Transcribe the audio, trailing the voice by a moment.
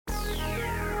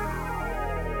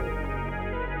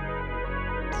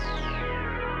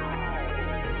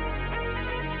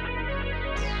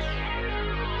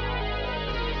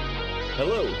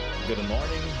Hello, good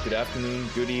morning, good afternoon,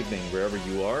 good evening, wherever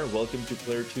you are. Welcome to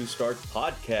Player 2 Start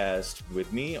Podcast.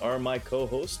 With me are my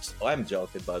co-hosts. I'm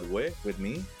Jalkid, by the way. With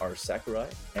me are Sakurai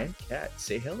and Kat.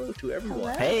 Say hello to everyone.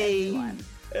 Hello, Hey. everyone.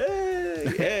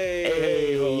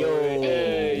 Hey,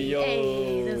 yo.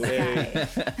 hey.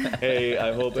 Hey,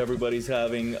 I hope everybody's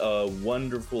having a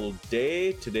wonderful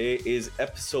day. Today is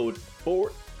episode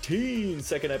 14,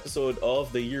 second episode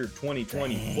of the year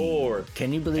 2024. Dang.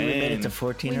 Can you believe we made it to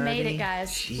 14 We already? made it,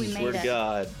 guys. Jeez. We Swear made to it.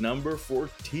 God, number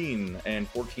 14. And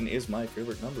 14 is my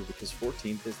favorite number because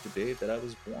 14th is the day that I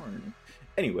was born.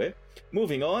 Anyway,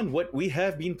 moving on, what we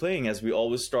have been playing, as we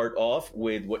always start off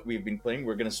with what we've been playing,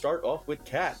 we're going to start off with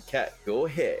Kat. Kat, go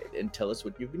ahead and tell us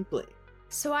what you've been playing.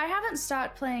 So I haven't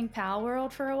stopped playing Pal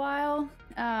World for a while.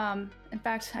 In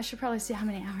fact, I should probably see how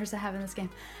many hours I have in this game.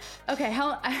 Okay,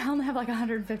 I only have like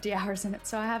 150 hours in it,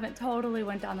 so I haven't totally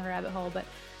went down the rabbit hole, but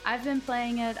I've been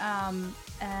playing it,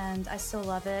 and I still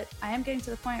love it. I am getting to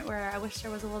the point where I wish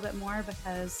there was a little bit more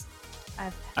because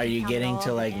Are you counted getting all to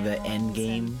the like the end animals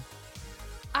game? and-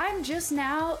 I'm just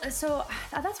now, so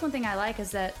that's one thing I like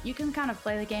is that you can kind of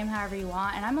play the game however you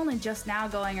want, and I'm only just now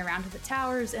going around to the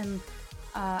towers, and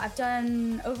I've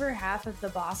done over half of the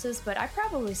bosses, but I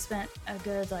probably spent a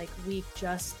good like week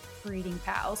just breeding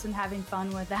pals and having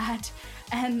fun with that,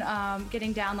 and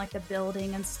getting down like the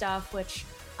building and stuff, which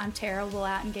I'm terrible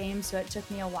at in games, so it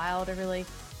took me a while to really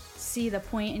see the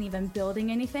point in even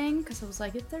building anything, because I was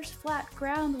like, if there's flat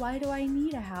ground, why do I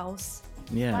need a house?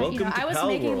 Yeah. But, Welcome to I was Pal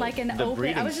making World, like an the open.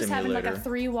 breeding I was just having like a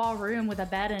simulator. 3-wall room with a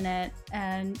bed in it,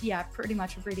 and yeah, pretty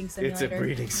much a breeding simulator. It's a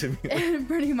breeding simulator.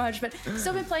 Pretty much, but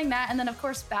still been playing that, and then of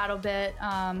course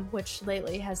BattleBit, which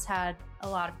lately has had a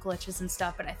lot of glitches and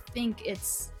stuff. But I think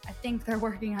they're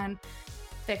working on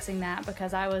fixing that,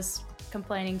 because I was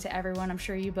complaining to everyone. I'm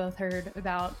sure you both heard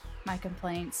about my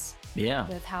complaints Yeah.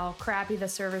 with how crappy the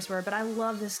servers were. But I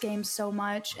love this game so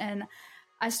much, and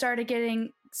I started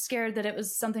getting scared that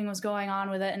something was going on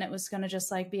with it, and it was going to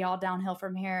just like be all downhill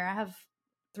from here. I have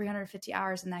 350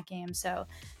 hours in that game, so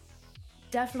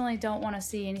definitely don't want to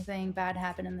see anything bad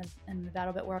happen in the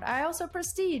BattleBit world. I also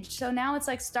prestige, so now it's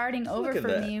like starting over Look at for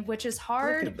that. me, which is Look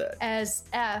hard at that. as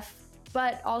F,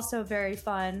 but also very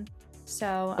fun.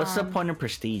 So What's the point of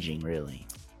prestiging, really?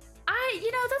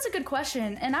 that's a good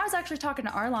question. And I was actually talking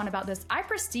to Arlon about this. I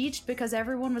prestiged because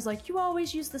everyone was like, you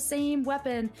always use the same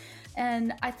weapon.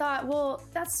 And I thought, well,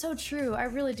 that's so true. I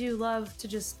really do love to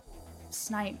just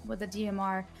snipe with a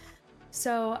DMR.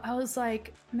 So I was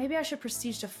like, maybe I should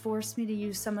prestige to force me to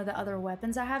use some of the other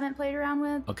weapons I haven't played around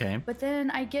with. Okay. But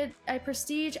then I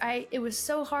prestige. It was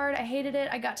so hard. I hated it.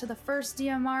 I got to the first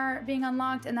DMR being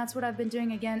unlocked, and that's what I've been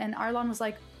doing again. And Arlon was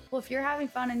like, well, if you're having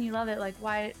fun and you love it, like,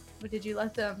 why did you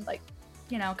let them, like,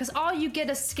 because all you get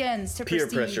is skins to Peer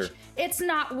prestige. pressure. It's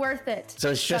not worth it.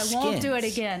 So it's just I won't do it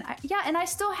skins. again. And I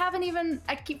still haven't even,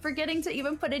 I keep forgetting to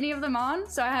even put any of them on,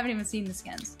 so I haven't even seen the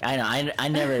skins. I know. I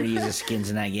never use the skins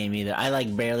in that game either. I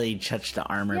like barely touch the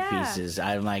armor Yeah. pieces.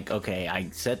 I'm like, okay, I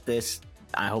set this.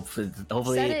 I hopefully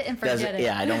Set it and forget doesn't- it.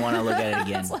 Yeah, I don't want to look at it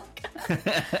again. It's like-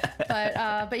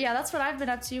 but yeah, that's what I've been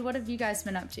up to. What have you guys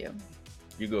been up to?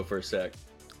 You go first, Zach.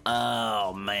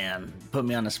 Oh man, put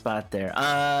me on the spot there.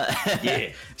 Yeah.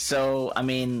 So I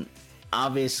mean,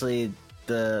 obviously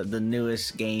the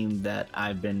newest game that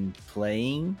I've been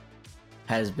playing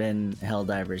has been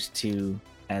Helldivers 2,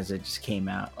 as it just came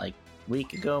out like a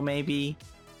week ago maybe,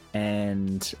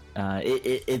 and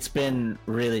it's been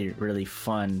really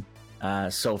fun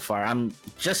so far. I'm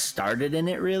just started in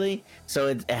it really, so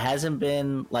it hasn't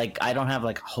been like, I don't have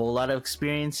like a whole lot of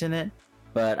experience in it.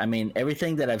 But I mean,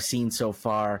 everything that I've seen so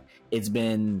far, it's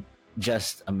been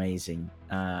just amazing.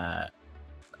 There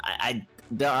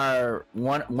are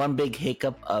one big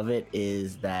hiccup of it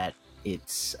is that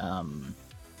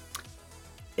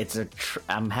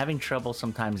I'm having trouble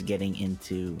sometimes getting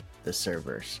into the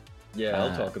servers. Yeah,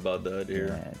 I'll talk about that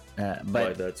here. Why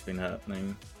But that's been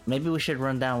happening. maybe we should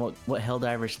run down what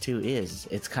Helldivers 2 is.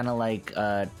 It's kind of like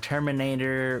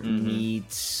Terminator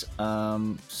meets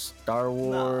Star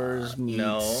Wars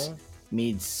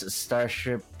meets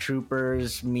Starship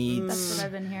Troopers meets That's what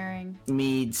I've been hearing.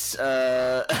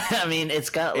 I mean, it's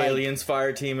got like Aliens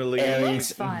Fire Team Elite. It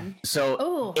Aliens- looks fun. So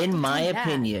Oh, in my do that.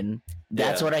 opinion,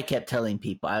 that's Yeah. what I kept telling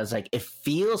people. I was like, it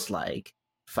feels like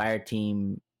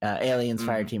Aliens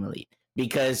Fire Team Elite,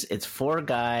 because it's 4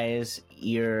 guys.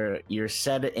 You're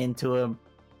set into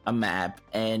a map,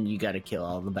 and you got to kill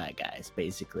all the bad guys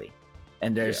basically.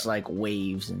 And there's like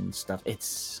waves and stuff.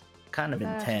 It's kind of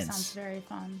That intense. sounds very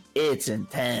fun. It's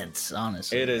intense,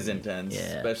 honestly. It is intense,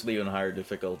 Yeah. especially on higher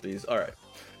difficulties. All right.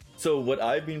 So what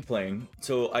I've been playing,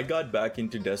 so I got back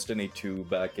into Destiny 2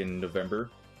 back in November.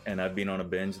 and I've been on a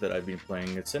binge that I've been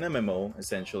playing. It's an MMO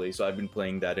essentially, so I've been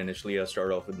playing that. Initially I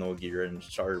started off with no gear and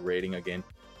started raiding again.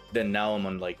 Then now I'm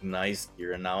on like nice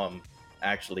gear, and now I'm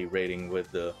actually raiding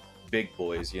with the big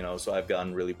boys, you know, so I've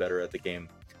gotten really better at the game.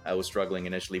 I was struggling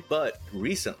initially, but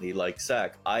recently, like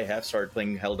Zach, I have started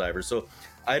playing Helldivers. So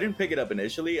I didn't pick it up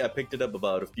initially. I picked it up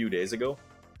about a few days ago.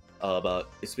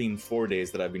 It's been 4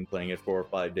 days that I've been playing it, 4 or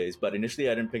 5 days. But initially,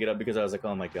 I didn't pick it up because I was like,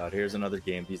 oh my god, here's another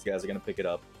game. These guys are gonna pick it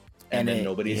up, and then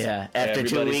nobody's. Yeah, after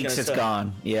 2 weeks, it's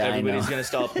gone. Yeah, everybody's gonna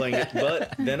stop playing it.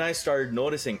 But then I started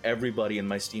noticing everybody in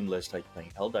my Steam list like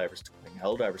playing Helldivers, playing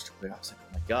Helldivers. I was like,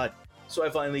 oh my god. So I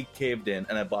finally caved in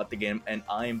and I bought the game, and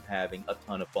I'm having a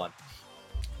ton of fun.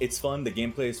 It's fun. The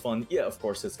gameplay is fun. Yeah, of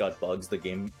course, it's got bugs. The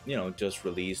game, you know, just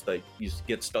released. Like, you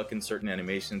get stuck in certain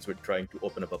animations with trying to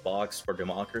open up a box for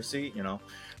democracy. You know,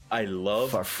 I love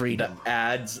for freedom. The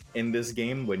ads in this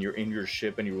game when you're in your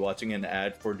ship and you're watching an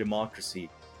ad for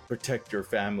democracy, protect your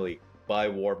family, buy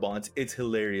war bonds. It's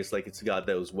hilarious. Like, it's got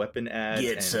those weapon ads.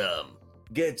 Get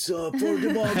some for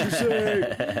democracy.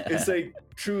 It's like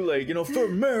true, like, you know, for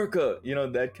America. You know,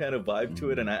 that kind of vibe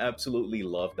to it, and I absolutely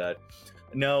love that.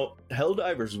 Now,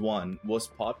 Helldivers 1 was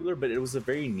popular, but it was a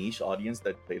very niche audience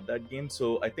that played that game.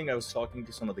 So I think I was talking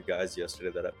to some of the guys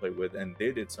yesterday that I played with, and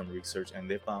they did some research, and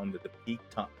they found that the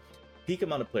peak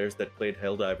amount of players that played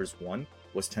Helldivers 1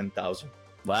 was 10,000.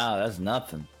 Wow, that's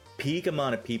nothing. Peak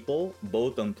amount of people,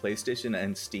 both on PlayStation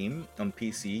and Steam, on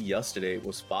PC, yesterday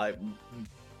was 5.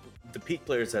 The peak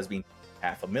players has been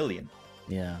 500,000.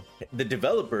 Yeah. The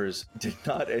developers did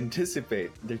not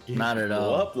anticipate their game not to at go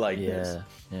all. up like this.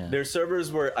 Yeah. Their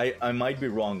servers were, I might be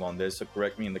wrong on this, so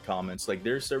correct me in the comments. Like,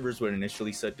 their servers were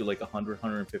initially set to like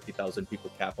 150,000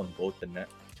 people cap on both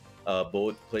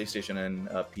both PlayStation and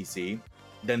PC.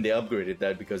 Then they upgraded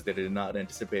that because they did not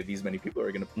anticipate these many people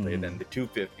are going to play. Then the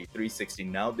 250, 360.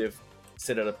 Now they've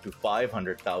set it up to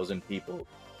 500,000 people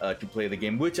to play the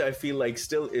game, which I feel like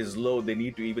still is low. They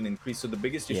need to even increase. So the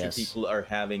biggest issue people are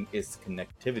having is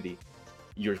connectivity.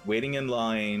 You're waiting in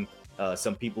line.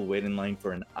 Some people wait in line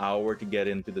for an hour to get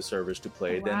into the servers to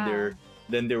play. Wow.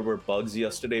 Then there were bugs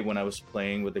yesterday when I was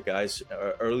playing with the guys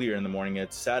earlier in the morning.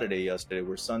 It's Saturday yesterday.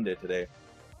 We're Sunday today,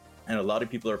 and a lot of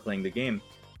people are playing the game.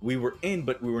 We were in,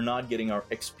 but we were not getting our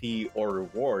XP or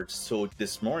rewards. So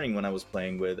this morning when I was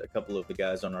playing with a couple of the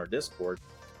guys on our Discord,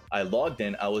 I logged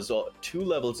in, I was 2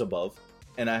 levels above,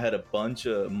 and I had a bunch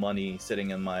of money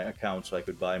sitting in my account so I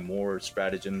could buy more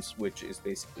stratagems, which is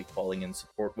basically calling in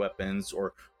support weapons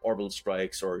or orbital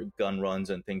strikes or gun runs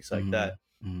and things like that.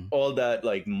 All that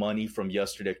like money from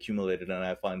yesterday accumulated, and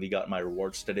I finally got my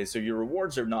rewards today. So your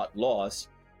rewards are not lost,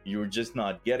 you're just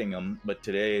not getting them, but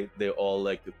today they all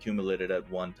like accumulated at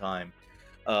one time.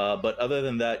 But other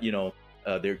than that, you know,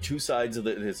 there are 2 sides of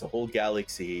there's a whole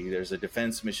galaxy. There's a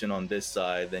defense mission on this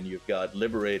side. Then you've got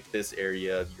liberate this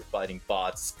area. You're fighting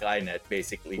bots, Skynet,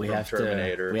 basically from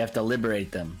Terminator. We have to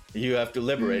liberate them. You have to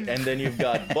liberate, and then you've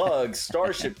got bugs,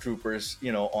 Starship Troopers.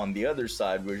 You know, on the other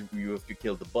side, where you have to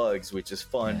kill the bugs, which is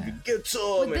fun. You get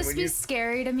some. Would this be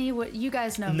scary to me? What you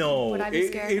guys know? No, would I be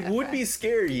scared? It would be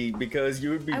scary because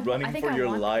you would be running for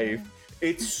your life.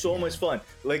 It's so much fun,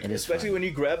 like especially when you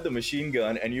grab the machine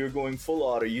gun and you're going full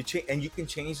auto. And you can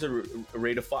change the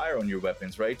rate of fire on your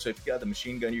weapons, right? So if you got the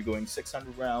machine gun, you're going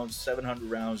 600 rounds, 700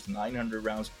 rounds, 900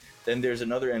 rounds. Then there's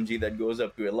another MG that goes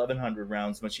up to 1100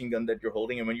 rounds, machine gun that you're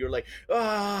holding, and when you're like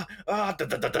you're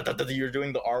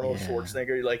doing the Arnold Schwarzenegger,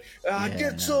 you're like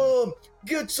get some.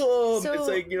 So, it's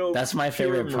like, you know, that's my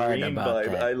favorite part about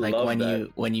that. I like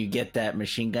love when you get that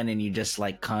machine gun and you just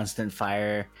like constant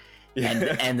fire.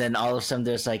 And then all of a sudden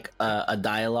there's like a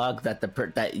dialogue that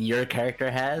that your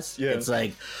character has. It's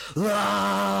like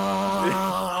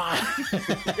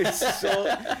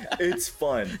it's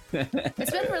fun.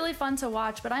 It's been really fun to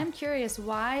watch, but I'm curious,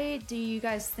 why do you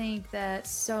guys think that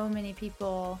so many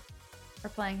people are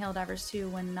playing Helldivers 2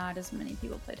 when not as many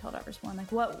people played Helldivers 1?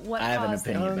 Like what I have an caused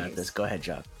the opinion increase? about this. Go ahead,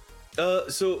 Jock.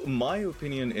 So my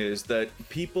opinion is that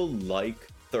people like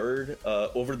third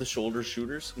over the shoulder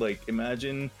shooters. Like,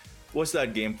 imagine, what's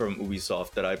that game from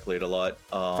Ubisoft that I played a lot?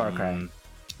 Far Cry.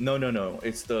 No.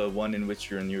 It's the one in which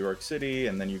you're in New York City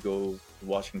and then you go to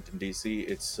Washington D.C.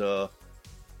 It's oh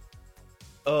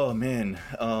man.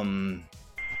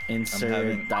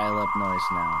 Insert dial-up noise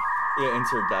now. Yeah,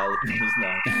 insert dial-up noise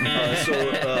now.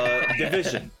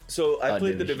 Division. So I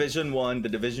played the Division 1, the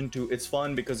Division 2. It's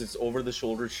fun because it's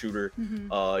over-the-shoulder shooter.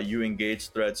 You engage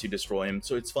threats, you destroy them,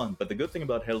 so it's fun. But the good thing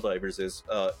about Helldivers is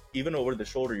even over the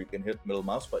shoulder, you can hit middle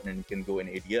mouse button and you can go in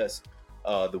ADS.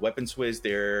 The weapon sways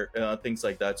there, things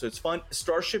like that. So it's fun.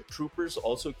 Starship Troopers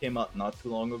also came out not too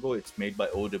long ago. It's made by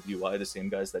OWI, the same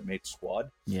guys that made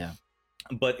Squad. Yeah.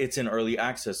 but it's in early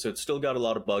access, so it's still got a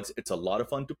lot of bugs. It's a lot of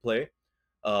fun to play.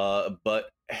 But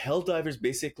Helldivers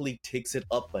basically takes it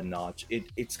up a notch.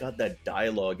 It's got that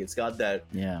dialogue. It's got that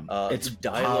It's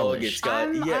dialogue. polished. It's got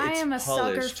I am a polished.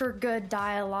 sucker for good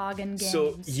dialogue in games.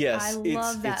 So, yes, I it's-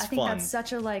 love that. it's I think fun. that's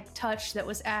such a like touch that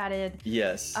was added.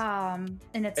 Yes. And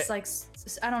it's like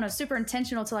I don't know, super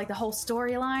intentional to like the whole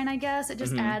storyline. I guess it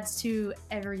just adds to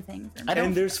everything for me.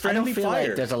 And there's I don't friendly feel fire.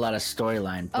 like there's a lot of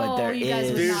storyline, but Oh, there you guys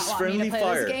is. would There's not want me friendly to play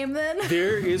fire. this game then.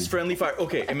 There is friendly fire.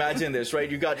 Okay, imagine this, right?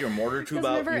 You got your mortar tube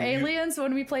Because out. remember you- Aliens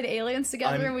when we played Aliens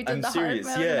together and we did I'm the serious,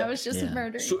 hard mode yeah. and I was just Yeah.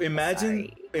 murdering. So imagine,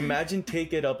 Sorry. imagine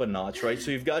take it up a notch, right? So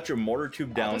you've got your mortar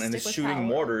tube down just and stick it's with shooting power.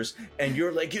 mortars, and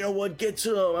you're like, you know what? Get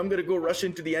some. I'm gonna go rush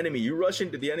into the enemy. You rush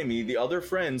into the enemy. The other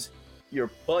friends, your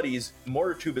buddies,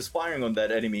 mortar tube is firing on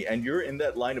that enemy, and you're in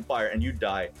that line of fire, and you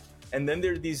die. And then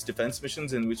there are these defense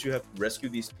missions in which you have to rescue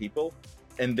these people,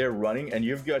 and they're running, and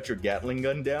you've got your Gatling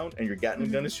gun down, and your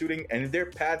Gatling gun is shooting, and they're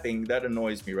pathing. That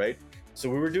annoys me, right? So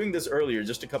we were doing this earlier,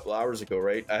 just a couple hours ago,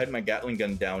 right? I had my Gatling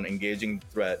gun down, engaging the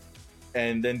threat,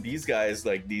 and then these guys,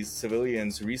 like these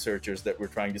civilians, researchers that we're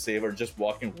trying to save, are just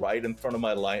walking right in front of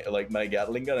my line, like my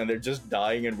Gatling gun, and they're just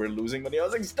dying, and we're losing money. I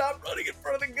was like, stop running in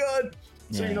front of the gun.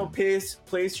 So Yeah.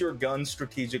 place your gun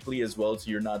strategically as well, so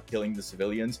you're not killing the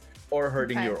civilians or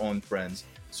hurting Okay. your own friends.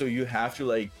 So you have to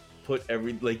like put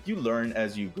you learn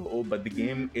as you go, but the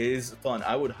game is fun.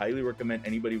 I would highly recommend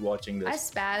anybody watching this I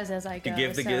spaz as I to go.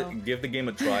 give the game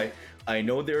a try. I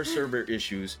know there are server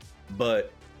issues,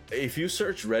 but if you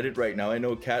search Reddit right now, I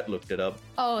know Kat looked it up.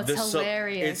 Oh, it's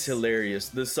hilarious. It's hilarious.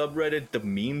 The subreddit, the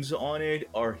memes on it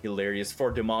are hilarious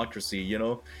for democracy, you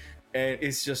know? And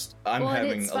it's just, I'm Well, and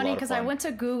having it's a lot funny of because I fun. went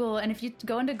to Google, and if you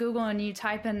go into Google and you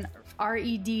type in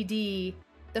REDD,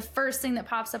 the first thing that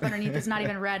pops up underneath is not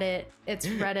even Reddit. It's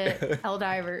Reddit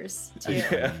Helldivers too.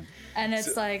 Yeah. And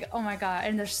it's like, oh my god,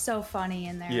 and they're so funny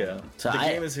in there. Yeah. So the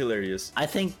I- game is hilarious. I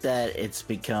think that it's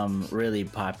become really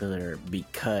popular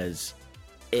because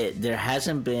there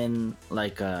hasn't been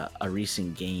like a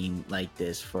recent game like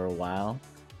this for a while.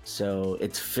 So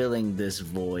it's filling this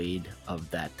void of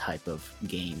that type of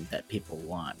game that people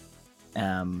want.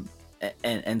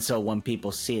 And so when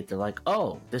people see it, they're like,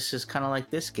 oh, this is kind of like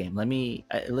this game.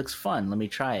 It looks fun. Let me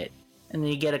try it. And then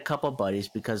you get a couple buddies,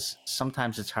 because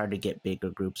sometimes it's hard to get bigger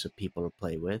groups of people to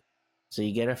play with. So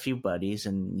you get a few buddies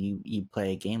and you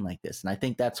play a game like this. And I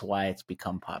think that's why it's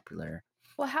become popular.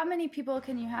 Well, how many people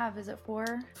can you have? Is it 4?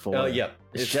 Yeah.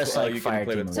 It's just like you can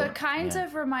play Fireteam with So four. it kind Yeah.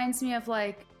 of reminds me of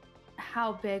like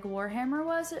how big Warhammer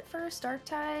was at first,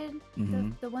 Darktide,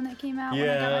 the one that came out when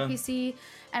I got my PC.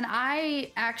 And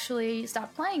I actually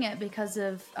stopped playing it because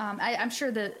of, I'm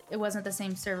sure that it wasn't the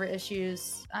same server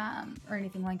issues or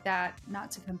anything like that, not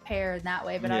to compare in that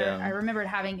way, but Yeah. I remembered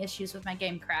having issues with my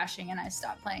game crashing and I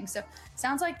stopped playing. So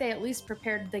sounds like they at least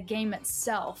prepared the game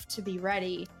itself to be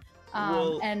ready.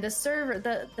 And the server,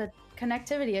 the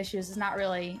connectivity issues is not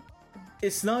really.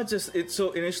 It's not just it.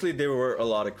 So initially there were a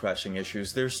lot of crashing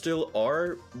issues. There still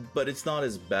are, but it's not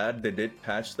as bad. They did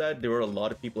patch that. There were a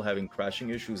lot of people having crashing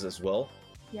issues as well.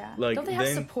 Yeah. Like, don't they have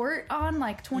then- support on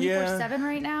like 24/7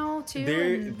 right now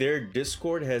too? Their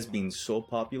Discord has been so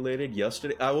populated.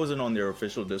 Yesterday, I wasn't on their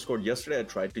official Discord. Yesterday, I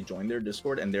tried to join their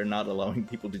Discord, and they're not allowing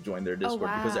people to join their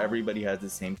Discord because wow. everybody has the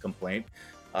same complaint.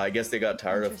 I guess they got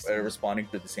tired of Interesting. responding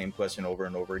to the same question over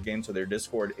and over again. So their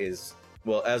Discord is,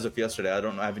 well, as of yesterday, I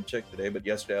don't know, I haven't checked today, but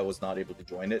yesterday I was not able to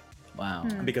join it Wow.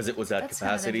 because it was at That's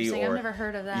kind of capacity. interesting. Or I've never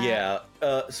heard of that. yeah,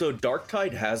 so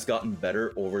Darktide has gotten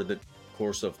better over the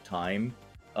course of time.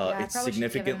 Yeah, I It's probably should give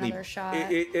it significantly another shot.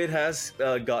 it has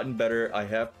gotten better. I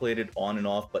have played it on and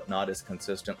off, but not as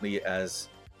consistently as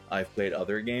I've played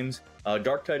other games.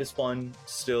 Darktide is fun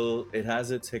still. It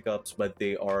has its hiccups, but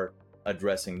they are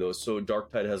addressing those. So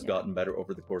Darktide has gotten better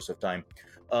over the course of time.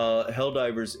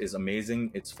 Helldivers is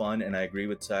amazing. It's fun, and I agree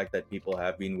with Zach that people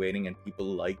have been waiting, and people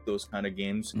like those kind of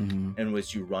games in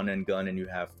which you run and gun and you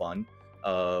have fun.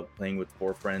 Playing with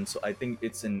 4 friends. So I think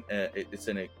it's an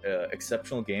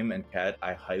exceptional game, and Kat,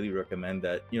 I highly recommend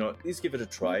that, at least give it a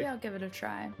try. Maybe I'll give it a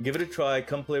try. Give it a try.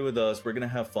 Come play with us. We're gonna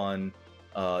have fun.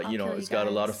 kill It's you got a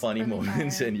lot guys. of funny Friendly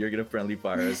moments, fire. and you're gonna friendly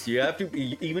fire us. You have to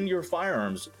even your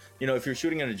firearms. If you're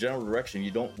shooting in a general direction,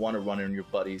 you don't want to run in your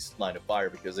buddy's line of fire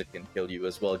because it can kill you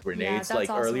as well. Yeah, Grenades, that's like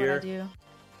also earlier. what I do.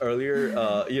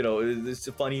 It's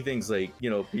funny things like,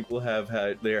 people have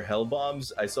had their hell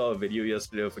bombs. I saw a video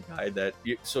yesterday of a guy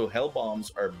so hell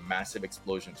bombs are massive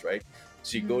explosions, right?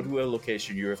 So you go to a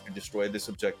location, you have to destroy this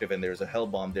objective, and there's a hell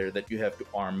bomb there that you have to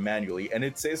arm manually. And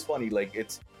it says funny, like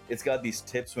it's got these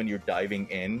tips when you're diving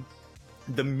in,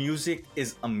 The music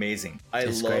is amazing.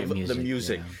 It's love the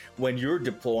music. Yeah. When you're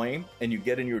deploying and you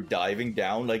get in, you're diving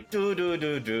down, like do do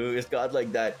do do. It's got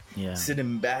like that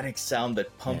cinematic sound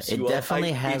that pumps you up. It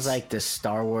definitely has like the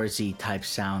Star Warsy type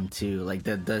sound too. Like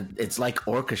the it's like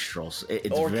orchestral. It's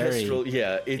orchestral.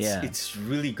 Very, it's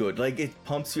really good. Like it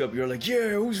pumps you up. You're like, yeah,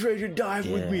 who's ready to dive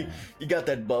with me? You got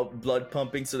that blood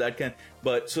pumping, so that can.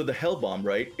 But so the hell bomb,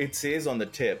 right? It says on the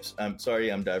tips. I'm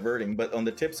sorry, I'm diverting, but on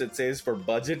the tips it says for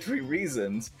budgetary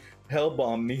reasons,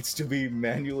 Hellbomb needs to be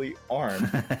manually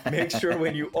armed. Make sure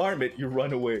when you arm it, you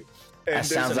run away. And that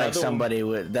sounds like somebody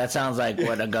would. That sounds like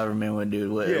what a government would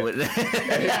do.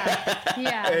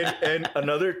 And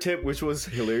another tip, which was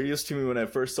hilarious to me when I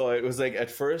first saw it, was like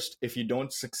at first, if you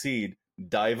don't succeed,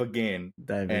 dive again,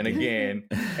 and again,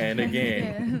 and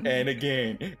again, and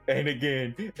again, and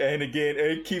again, and again,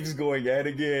 and it keeps going, and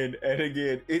again, and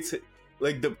again. It's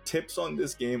like the tips on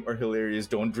this game are hilarious.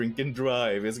 Don't drink and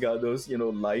drive. It's got those,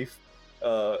 life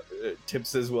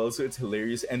tips as well, so it's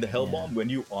hilarious. And the hell bomb, when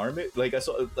you arm it, like I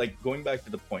saw, like going back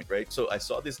to the point, right? So I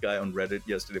saw this guy on Reddit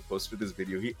yesterday posted this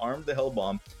video. He armed the hell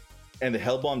bomb, and the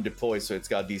hell bomb deploys, so it's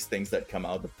got these things that come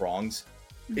out the prongs.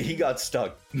 He got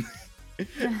stuck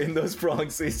in those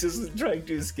prongs, so he's just trying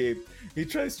to escape. He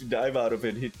tries to dive out of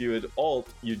it, hit you with alt,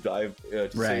 you dive to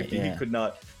safety. He could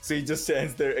not, so he just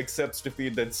stands there, accepts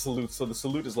defeat, then salutes. So the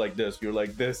salute is like this, you're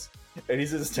like this, and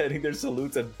he's just standing there,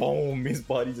 salutes, and boom, his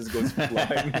body just goes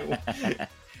flying away.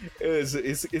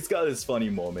 It's got its funny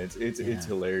moments. It's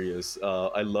hilarious.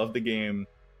 I love the game.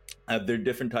 There are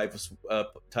different type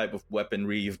of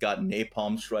weaponry. You've got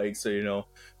napalm strikes, so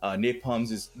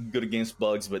napalms is good against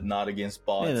bugs, but not against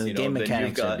bots. The game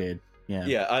mechanics are good.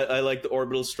 I like the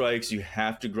orbital strikes. You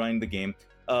have to grind the game.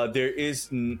 There is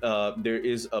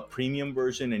a premium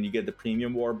version, and you get the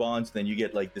premium war bonds. Then you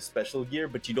get like the special gear,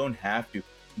 but you don't have to.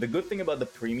 The good thing about the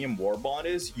premium war bond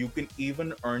is you can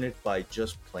even earn it by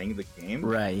just playing the game.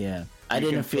 Right. Yeah. I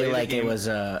didn't feel like it was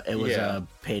a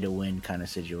pay to win kind of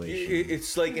situation.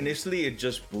 It's like initially it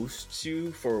just boosts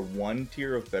you for one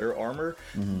tier of better armor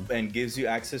and gives you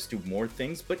access to more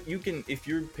things. But you can, if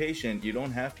you're patient, you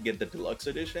don't have to get the deluxe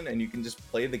edition, and you can just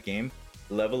play the game,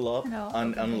 level up,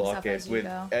 unlock it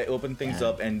open things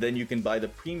up, and then you can buy the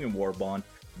premium war bond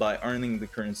by earning the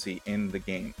currency in the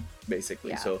game,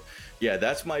 basically. So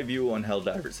that's my view on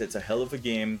Helldivers. It's a hell of a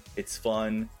game. It's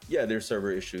fun. There's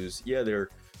server issues. They're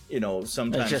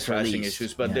sometimes crashing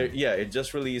issues, but it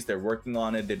just released. They're working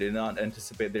on it. They did not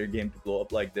anticipate their game to blow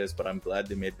up like this, but I'm glad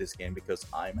they made this game because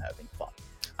I'm having fun.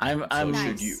 I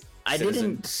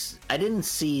didn't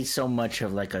see so much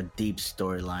of like a deep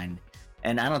storyline,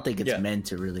 and I don't think it's meant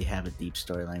to really have a deep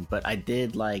storyline, but I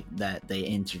did like that they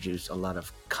introduced a lot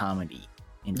of comedy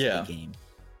into the game.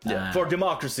 For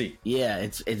democracy.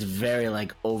 It's very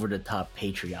like over the top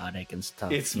patriotic and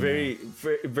stuff. It's very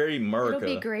America.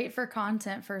 It'll be great for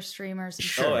content for streamers.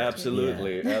 Oh,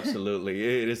 absolutely,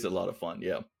 absolutely. It is a lot of fun.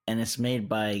 And it's made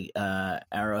by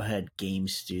Arrowhead Game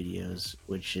Studios,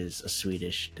 which is a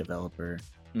Swedish developer.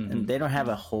 And they don't have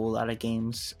a whole lot of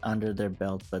games under their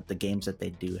belt, but the games that they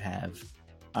do have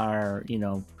are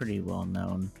pretty well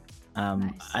known.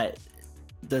 Nice.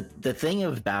 The thing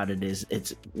about it is,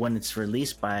 it's when it's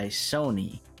released by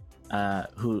Sony,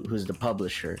 who's the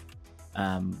publisher,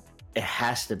 it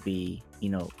has to be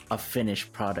a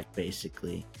finished product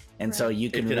basically, and so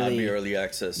you can cannot be early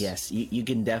access. Yes, you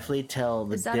can definitely tell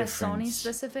the difference. Is that a Sony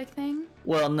specific thing?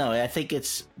 Well, no, I think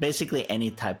it's basically any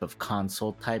type of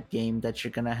console type game that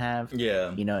you're gonna have.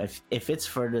 If it's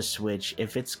for the Switch,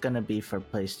 if it's gonna be for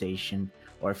PlayStation,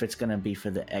 or if it's gonna be for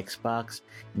the Xbox,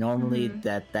 normally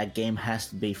that game has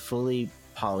to be fully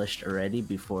polished already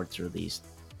before it's released.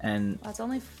 And it's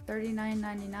only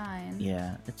 $39.99.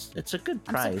 Yeah, it's a good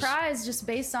price. I'm surprised just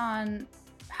based on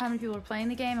how many people are playing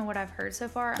the game and what I've heard so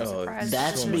far. I'm surprised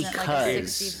that's this isn't like a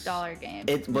 $60 game.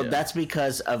 That's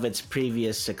because of its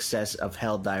previous success of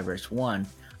Helldivers 1.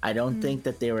 I don't think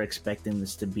that they were expecting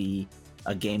this to be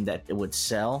a game that it would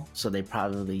sell, so they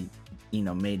probably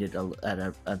made it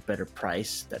at a better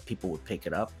price that people would pick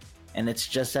it up. And it's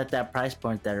just at that price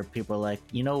point that people are like,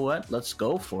 you know what, let's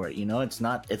go for it. It's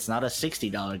not a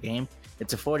 $60 game,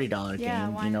 it's a $40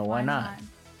 game. Why not?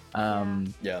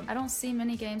 I don't see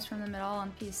many games from them at all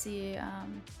on PC.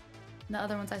 The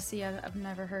other ones I see I've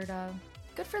never heard of.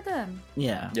 Good for them.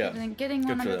 Getting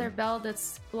one under their belt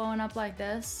that's blowing up like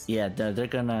this. They're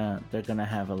gonna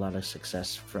have a lot of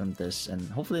success from this, and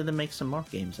hopefully they make some more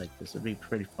games like this. It'll be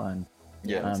pretty fun.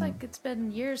 It looks like it's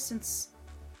been years since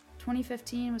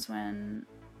 2015 was when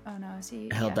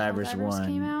Helldivers 1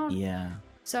 came out.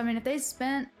 So I mean, if they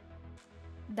spent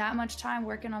that much time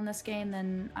working on this game,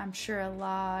 then I'm sure a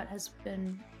lot has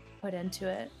been put into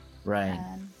it. Right.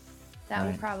 And that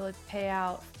will probably pay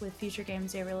out with future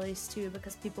games they release too,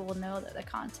 because people will know that the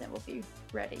content will be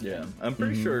ready. Yeah, I'm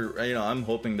pretty sure, I'm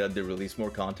hoping that they release more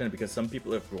content because some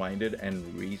people have grinded and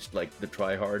reached, like, the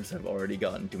tryhards have already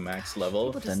gotten to max level.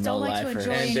 People just don't like to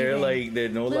enjoy And they're like, they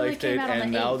no life it, and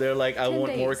now they're like, I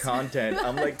want more content.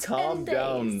 I'm like, calm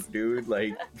down, dude.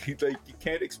 Like you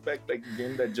can't expect, like, a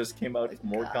game that just came out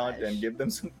more content. Give them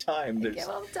some time. Give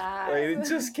them time. Like, it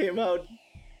just came out.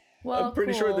 Well, I'm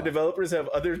pretty sure the developers have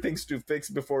other things to fix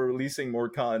before releasing more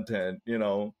content,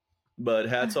 But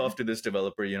hats off to this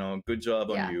developer, good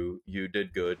job on you. You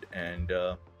did good, and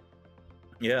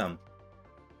yeah.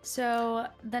 So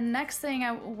the next thing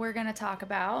we're gonna talk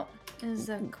about is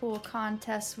a cool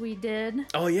contest we did.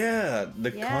 Oh yeah, the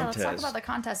contest. Yeah, let's talk about the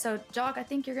contest. So Jock, I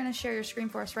think you're gonna share your screen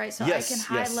for us, right? So I can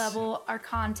high level our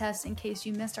contest in case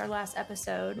you missed our last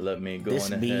episode. Let me go this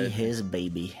on ahead. This be his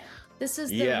baby. This is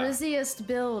the Rizziest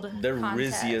build. The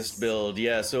Rizziest build,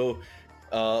 yeah. So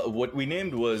what we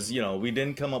named was, we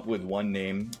didn't come up with one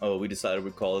name. We decided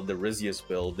we'd call it the Rizziest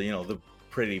build, the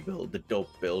pretty build, the dope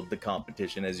build, the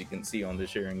competition, as you can see on the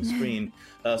sharing screen.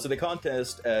 So the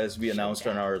contest, as we announced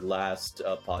on our last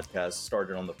podcast,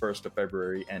 started on the 1st of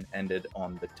February and ended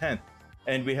on the 10th.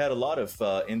 And we had a lot of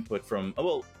input from,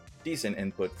 decent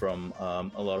input from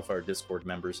a lot of our Discord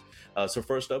members. So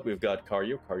first up, we've got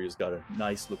Karyo. Karyo's got a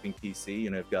nice looking PC,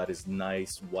 and we've got his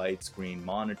nice widescreen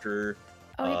monitor.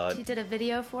 Oh, he did a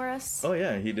video for us? Oh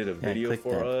yeah, he did a video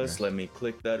for us. Let me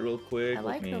click that real quick. I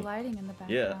like the lighting in the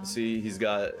background. Yeah, see, he's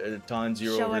got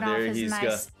Tanjiro showing over there. Off his he's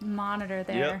nice got monitor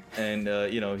there. Yep,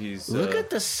 and he's look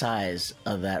at the size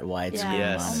of that widescreen.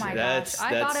 Yes, oh my gosh,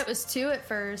 I thought it was 2 at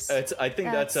first. I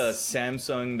think that's a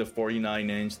Samsung, the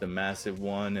 49-inch, the massive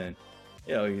one, and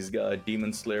he's got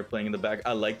Demon Slayer playing in the back.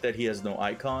 I like that he has no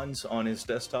icons on his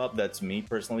desktop. That's me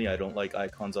personally. I don't like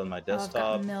icons on my desktop.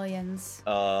 I've got millions.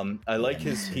 I like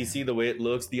his PC, the way it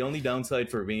looks. The only downside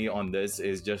for me on this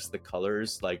is just the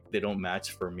colors. Like, they don't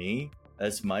match for me.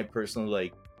 That's my personal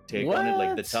take on it.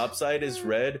 Like, the top side is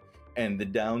red, and the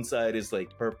downside is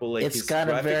like purple. Like, it's got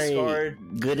a very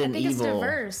good and evil. It's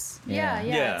diverse. Yeah.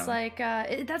 It's like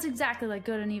that's exactly like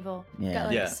good and evil.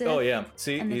 Yeah. Sith oh yeah.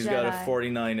 See, he's got a Jedi.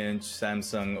 49-inch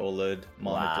Samsung OLED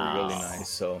monitor. Wow. Really nice.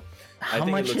 So how I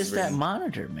think much it looks is that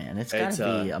monitor, man? It's got to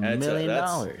be $1 million.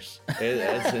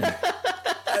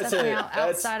 That's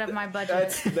outside of my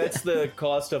budget. That's the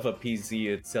cost of a PC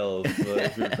itself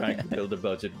if you're trying to build a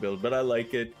budget build. But I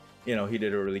like it. He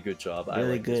did a really good job. Really I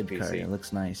like good, this PC. It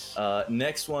looks nice.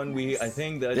 Next one, I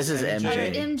think that's this is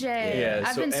MJ. MJ. Yeah,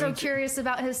 I've been so curious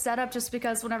about his setup just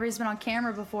because whenever he's been on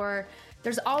camera before,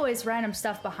 there's always random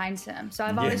stuff behind him. So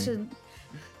I've always just...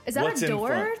 Is that a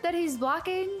door that he's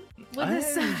blocking with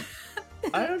his...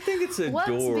 I don't think it's a What's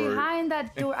door. What's behind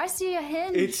that door? I see a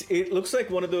hinge. It looks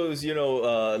like one of those,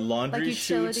 laundry like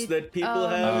chutes that people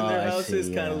have in their houses.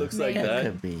 Kind of looks like that.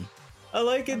 Could be. I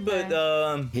like it, but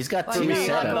he's got well, two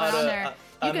setups.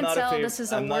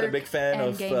 I'm not a big fan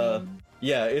of.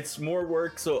 It's more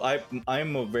work. So I'm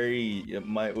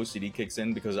my OCD kicks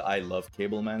in because I love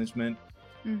cable management,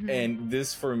 and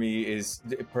this for me is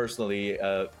personally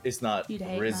it's not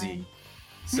Rizzy.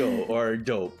 Or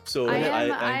dope. So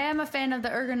I am a fan of the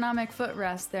ergonomic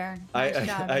footrest there.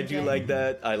 I do like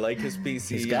that. I like his PC.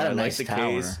 He's got a nice the tower.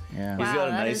 case. Yeah. He's got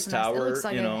a nice tower. It looks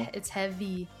like it's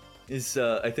heavy.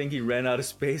 I think he ran out of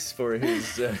space for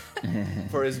his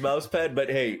mouse pad, but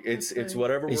hey, it's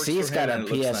whatever works for him. He's got a and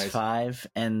PS5 nice.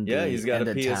 and he's got a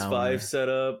PS5 tower.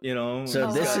 setup.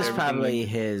 So this is probably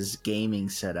his gaming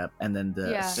setup, and then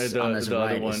on his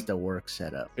right is the work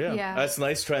setup. Yeah, that's a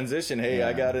nice transition. Hey,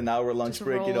 I got an hour lunch just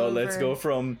break. Let's go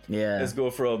from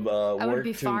work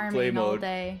to play mode. All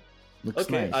day. Looks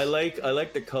okay, nice. I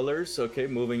like the colors. Okay,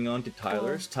 moving on to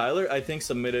Tyler's. Cool. Tyler, I think,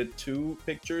 submitted 2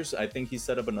 pictures. I think he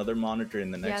set up another monitor in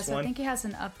the next one. I think he has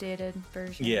an updated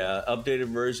version. Yeah, updated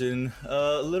version.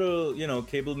 A little,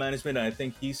 cable management. I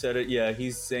think he said it. Yeah,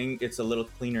 he's saying it's a little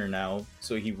cleaner now,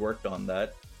 so he worked on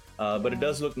that. But it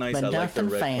does look nice. But I like the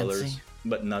red fancy. colors,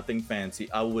 but nothing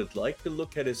fancy. I would like to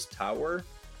look at his tower.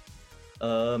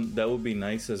 That would be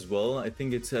nice as well. I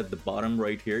think it's at the bottom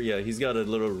right here. Yeah, he's got a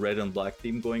little red and black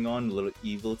theme going on, a little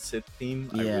evil Sith theme.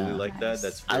 I really like that.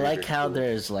 That's I like how cool.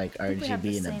 there's like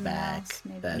RGB in the back.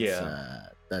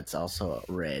 That's also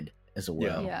red as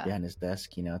well behind his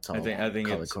desk. It's all. I think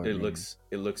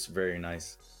it looks very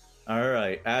nice. All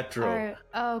right, Atro. All right.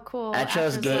 Oh, cool.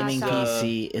 Atro's gaming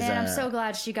PC is I'm so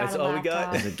glad she got that's a all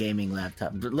laptop. we got. Is a gaming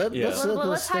laptop.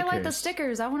 Let's highlight the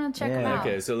stickers. I want to check them out.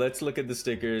 Okay, so let's look at the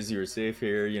stickers. You're safe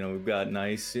here. We've got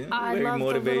nice, I very love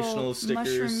motivational the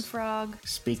stickers. Mushroom frog.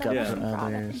 Speak up for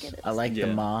others. I like the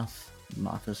moth.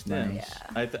 Moth is Yeah. nice.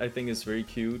 Yeah. I think it's very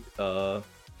cute.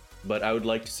 But I would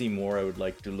like to see more. I would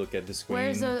like to look at the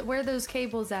screen. Where are those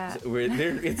cables at?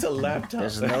 It's a laptop.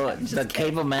 There's no the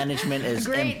cable management is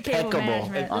Great cable impeccable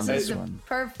management. on This this is one.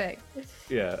 perfect.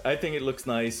 Yeah, I think it looks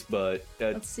nice, but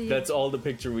Let's see. that's all the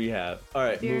picture we have. All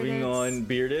right, moving Beardeds. on.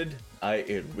 Bearded.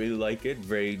 I really like it.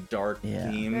 Very dark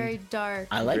Yeah. theme. Very dark.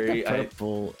 I like Very- the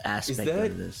purple aspect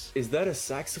of this. Is that a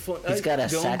saxophone? He's got a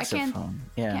don't- saxophone.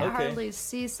 Yeah. Can't Okay. hardly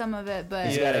see some of it, but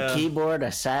He's got a Yeah. keyboard,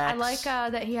 a sax. I like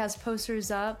that he has posters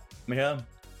up. Yeah,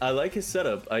 I like his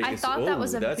setup. I thought that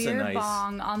was a that's beer nice,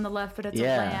 bong on the left, but it's a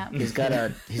yeah, lamp. he's got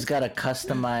a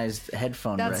customized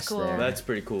headphone That's rest cool. there. That's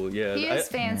pretty cool. Yeah, He is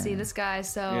fancy, yeah. this guy,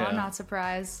 so Yeah. I'm not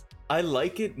surprised. I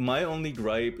like it. My only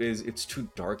gripe is it's too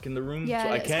dark in the room, Yeah, so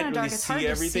I it's can't kinda really dark. It's hard see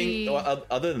to everything. see.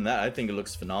 Other than that, I think it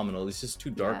looks phenomenal. It's just too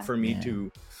dark Yeah. for me Yeah.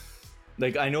 to.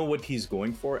 Like, I know what he's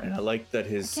going for, and I like that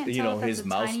his I can't tell if his that's a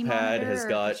mouse tiny pad monitor has or if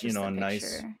got it's just a a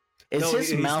nice. picture. Is No, his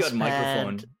he's mouse got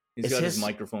microphone. pad? He's is got his his-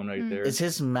 microphone right there. Is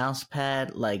his mouse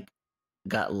pad like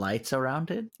got lights around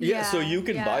it? Yeah, so you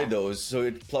can buy yeah. those. So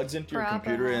it plugs into your For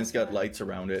computer and it's got Apple. lights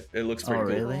around it. It looks pretty Oh,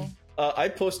 cool. really? I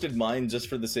posted mine just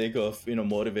for the sake of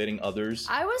motivating others.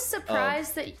 I was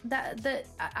surprised that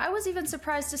I was even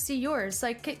surprised to see yours.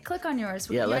 Like, click on yours.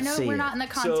 Yeah, I let's know see we're it. not in the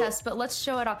contest, but let's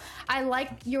show it off. I like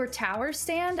your tower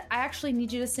stand. I actually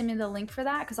need you to send me the link for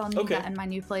that because I'll need Okay. that in my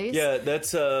new place. Yeah,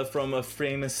 that's from a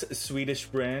famous Swedish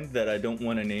brand that I don't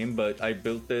want to name, but I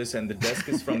built this, and the desk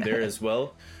is from there as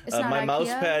well. It's not my IKEA? mouse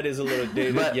pad is a little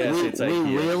dated. But Yes, we, it's we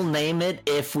IKEA. will name it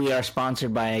if we are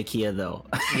sponsored by IKEA, though.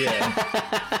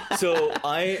 Yeah. So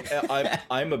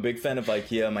I'm a big fan of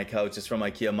IKEA. My couch is from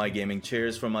IKEA. My gaming chair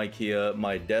is from IKEA.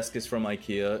 My desk is from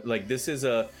IKEA. Like, this is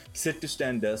a sit to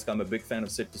stand desk. I'm a big fan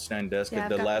of sit to stand desk. Yeah, At I've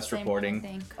the got the last same one, I recording,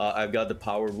 think. I've got the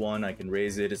powered one. I can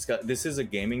raise it. This is a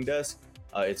gaming desk.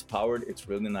 It's powered. It's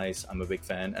really nice. I'm a big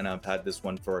fan, and I've had this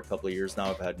one for a couple of years now.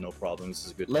 I've had no problems. This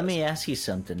is a good. Let desk. me ask you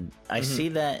something. I see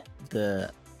that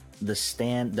the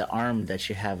stand, the arm that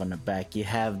you have on the back, you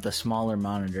have the smaller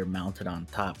monitor mounted on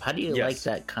top. How do you Yes. like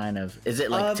that kind of? Is it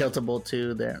like tiltable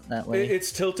too? There that way.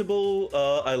 It's tiltable.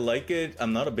 I like it.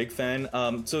 I'm not a big fan.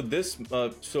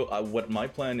 What my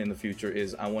plan in the future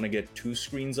is, I want to get 2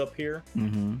 screens up here,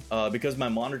 because my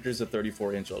monitor is a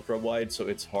 34-inch ultra wide, so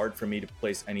it's hard for me to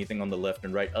place anything on the left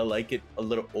and right. I like it a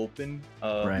little open.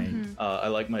 Right. I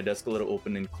like my desk a little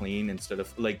open and clean instead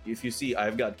of, like, if you see,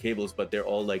 I've got cables, but they're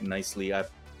all like nicely.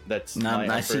 That's Not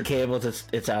my I see effort. cables.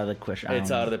 It's out of the question.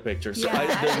 It's out of the picture. So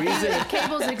Yeah, the reason if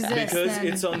cables exist because then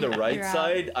it's on the right you're out.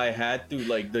 side, I had to,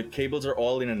 like, the cables are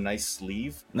all in a nice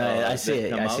sleeve. No, I see that it.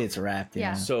 come I out. see it's wrapped. Yeah.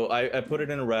 Yeah. So I put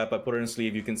it in a wrap. I put it in a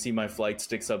sleeve. You can see my flight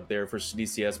sticks up there for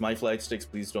DCS. My flight sticks,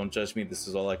 please don't judge me. This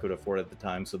is all I could afford at the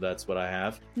time, so that's what I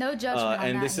have. No judgment on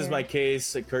And that this is here. my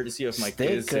case, courtesy of my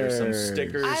kids. There's some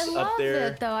stickers I up love there.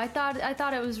 it though. I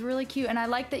thought it was really cute, and I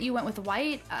like that you went with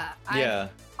white. Yeah.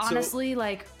 Honestly,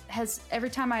 every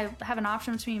time I have an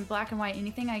option between black and white,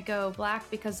 anything, I go black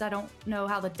because I don't know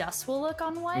how the dust will look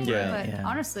on white. Yeah. But Yeah.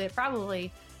 honestly, it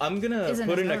probably I'm gonna isn't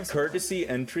put as in a noticeable. courtesy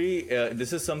entry.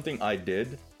 This is something I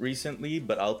did recently,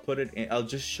 but I'll put it in. I'll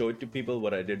just show it to people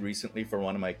what I did recently for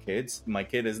one of my kids. My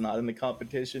kid is not in the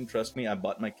competition. Trust me, I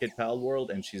bought my kid Pal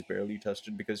World, and she's barely touched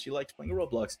it because she likes playing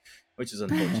Roblox, which is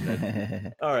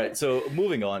unfortunate. All right, so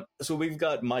moving on. So we've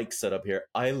got Mike set up here.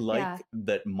 I like Yeah.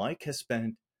 that Mike has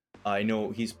spent. I know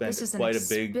he spent This is an quite a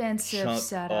big expensive chunk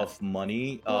setup. of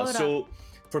money. Blow it So.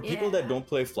 For people that Yeah. don't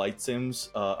play flight sims,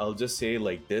 I'll just say,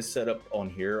 like, this setup on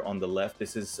here on the left,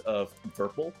 this is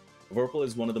Virpil. Virpil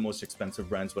is one of the most expensive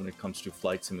brands when it comes to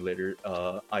flight simulator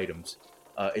items.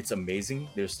 It's amazing.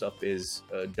 Their stuff is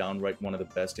downright one of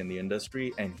the best in the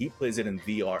industry, and he plays it in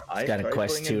VR. It's got a tried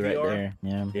Quest playing 2 in right VR. there.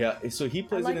 Yeah. Yeah, so he I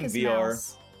plays like it in his VR.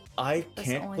 mouse. I the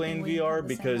can't only play thing in we VR have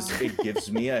the same because mouse. it gives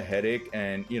me a headache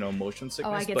and motion Oh,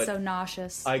 sickness. I get but so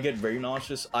nauseous. I get very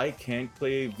nauseous. I can't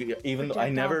play VR, even though I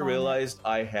Projectile never vomit. realized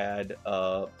I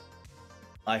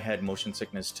had motion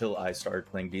sickness till I started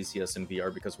playing DCS in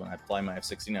VR, because when I fly my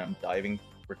F-16 and I'm diving,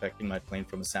 protecting my plane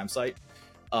from a SAM site,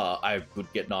 I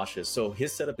would get nauseous. So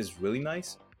his setup is really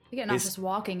nice. You get nauseous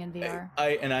walking in VR.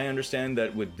 I understand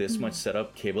that with this Mm-hmm. much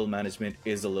setup, cable management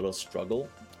is a little struggle.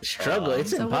 Struggle.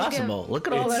 It's So we'll impossible. Look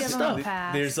at all that Let's give him a stuff.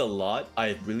 pass. There's a lot.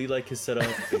 I really like his setup.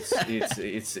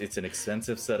 It's an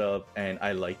expensive setup, and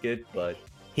I like it, but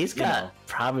He's you got know.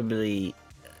 probably,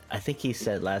 I think he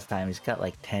said last time, he's got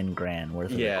like 10 grand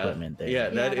worth of equipment there. Yeah,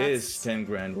 that is that's- 10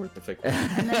 grand worth of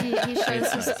equipment. And then he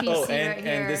shows his PC Oh, right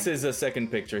here. and this is a second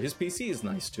picture. His PC is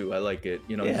nice too. I like it.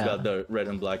 He's Yeah. got the red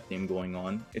and black theme going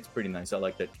on. It's pretty nice. I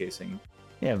like that casing.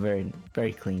 Yeah, very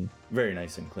very clean. Very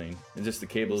nice and clean. And just the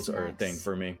cables Who's are a thing next?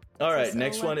 for me. All right, This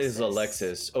next one is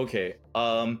Alexis. Alexis. Okay.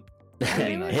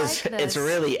 really like it's this.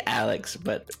 really Alex,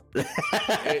 but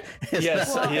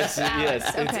Yes, Well, yes, Alex, yes.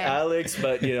 It's okay. Alex,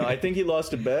 but I think he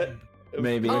lost a bet.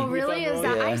 Maybe. Oh, If really? I'm Is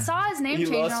wrong. that? I Yeah. saw his name He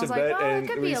change, and I lost was a like, bet, oh, it and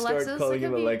could we be start Alexis. calling it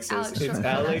him could be Alexis. Alex It's short for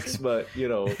Alex, but he I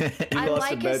lost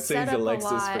like a bet his saying setup a Alexis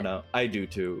for lot. now. I do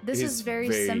too. This He's is very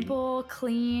simple,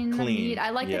 clean, Clean, neat.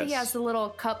 I like that he yes. has the little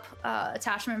cup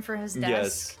attachment for his desk.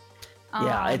 Yes.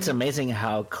 yeah, it's Um, amazing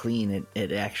how clean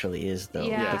it actually is, though,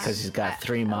 Yeah. because he's got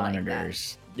three I like that.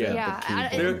 monitors. Yeah. the Yeah,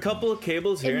 keyboard. There are a couple of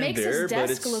cables here It and makes there, his but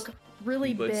desk it's look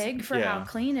really but it's- big for yeah. how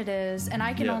clean it is, and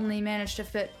I can Yeah. only manage to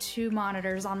fit 2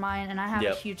 monitors on mine, and I have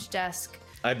Yep. a huge desk.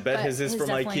 I bet but his is his from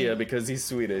definitely- IKEA because he's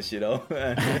Swedish,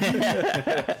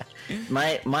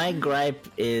 My gripe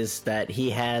is that he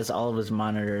has all of his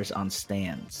monitors on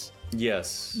stands.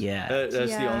 Yes. Yeah. That's the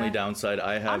Yeah. only downside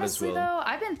I have Honestly, as well. though,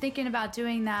 I've been thinking about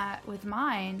doing that with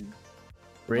mine.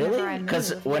 Really? Whenever I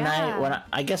Because move, when yeah.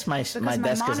 I guess my Because my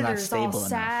desk is not monitors all stable enough.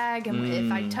 sag, and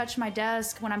if I Mm. touch my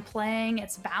desk when I'm playing,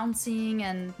 it's bouncing,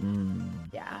 and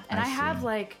yeah. And I I have see.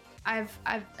 like I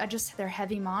just they're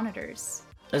heavy monitors.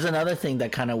 There's another thing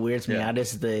that kind of weirds me Yeah. out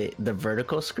is the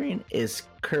vertical screen is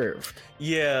curved.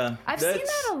 Yeah. I've seen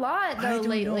that's- that a lot I though don't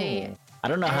lately. know. I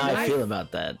don't know how And I I- feel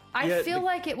about that. I Yeah, feel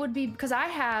like it would be because I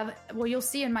have. Well, you'll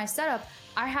see in my setup,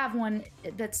 I have one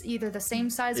that's either the same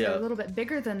size or Yeah. a little bit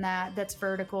bigger than that. That's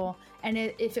vertical,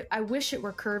 and I wish it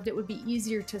were curved, it would be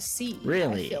easier to see.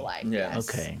 Really? I feel like. Yeah. Yes.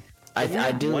 Okay. Yeah.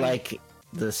 I do One- like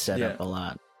the setup Yeah. a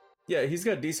lot. Yeah, he's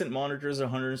got decent monitors,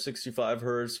 165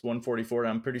 hertz, 144.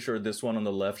 I'm pretty sure this one on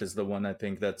the left is the one I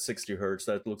think that's 60 hertz.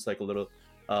 That looks like a little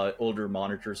older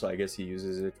monitor, so I guess he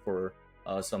uses it for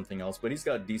something else. But he's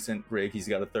got decent rig. He's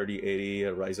got a 3080,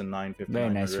 a Ryzen 9 Very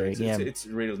nice rig, yeah. It's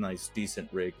really nice, decent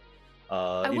rig.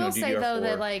 I will say though DDR4.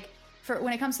 that like for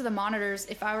when it comes to the monitors,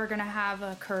 if I were gonna have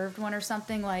a curved one or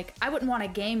something, like I wouldn't want a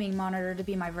gaming monitor to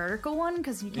be my vertical one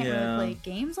because you can't Yeah. really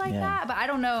play games like Yeah. that. But I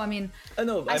don't know. I mean, I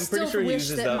know. I I'm still pretty sure he wish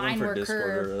uses that that one mine for were Discord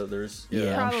curved. or others.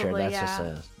 Yeah, I'm sure Probably, that's yeah. just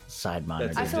a side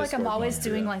monitor. I feel like I'm Discord always monitor,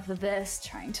 doing yeah. like this,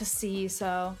 trying to see.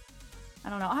 So I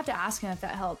don't know. I'll have to ask him if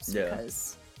that helps Yeah.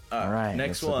 because All right,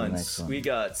 next let's look at the one. next one. We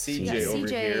got CJ Yeah, over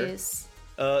here. CJ's.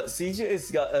 CJ is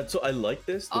got. So I like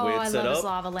this the way Oh, it's I set love up. his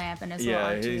lava lamp and his Yeah,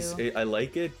 little R2. I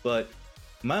like it, but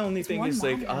my only thing one is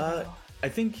like, monitor, though. I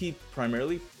think he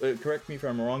primarily. Correct me if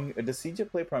I'm wrong. Does CJ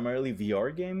play primarily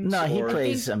VR games? No, he or-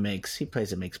 plays a mix. He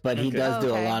plays a mix, but he Okay. does do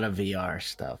a Okay. lot of VR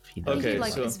stuff. He does. I think Okay, he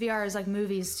like so- his VR is like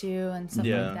movies too and stuff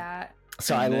Yeah. like that.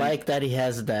 So I And then- like that he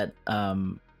has that.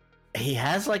 He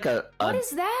has like a. What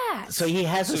is that? So he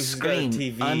has So a he's got a screen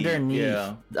TV, underneath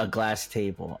yeah. a glass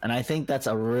table, and I think that's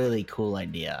a really cool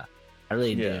idea. I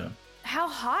really Yeah. do. How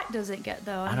hot does it get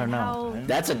though? I don't know. How...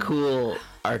 That's a cool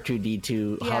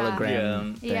R2D2 Yeah.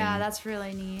 hologram. thing. Yeah, that's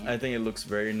really neat. I think it looks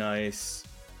very nice.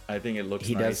 I think it looks.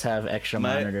 He nice. does have extra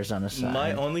My- monitors on the side.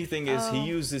 My only thing is he Oh.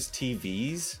 uses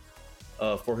TVs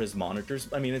for his monitors.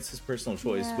 I mean, it's his personal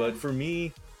choice, Yeah. but for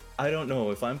me, I don't know.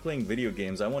 If I'm playing video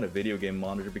games, I want a video game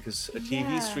monitor because TV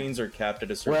Yeah. screens are capped at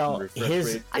a certain Well, refresh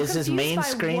his rate. I'm is his confused main by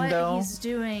screen what though. He's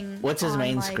doing. What's his on,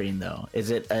 main like- screen though?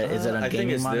 Is it a I think gaming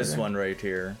it's monitor? this one right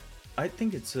here. I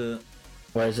think it's a.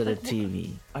 Or is it a Like,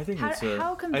 TV? I think How, it's a.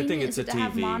 how I convenient think is it's a it to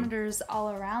have TV. monitors all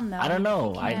around though? I don't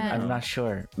know. You can't- I'm not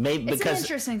sure. Maybe It's an because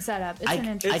interesting setup. It's I, an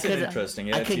I interesting. could interesting.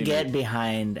 Yeah, I it's could get unique.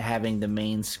 behind having the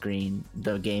main screen,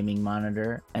 the gaming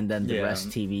monitor, and then the Yeah. rest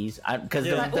TVs. Because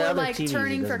Yeah. the or other like TVs, it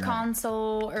turning for doesn't matter.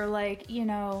 console, or like I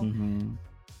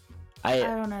I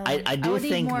don't know. I do would need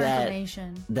think more that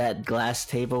information. that glass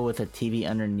table with a TV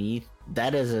underneath,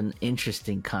 that is an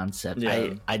interesting concept.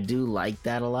 Yeah. I do like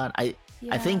that a lot. I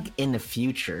Yeah. think in the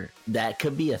future that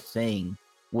could be a thing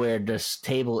where this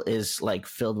table is like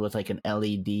filled with like an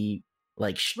LED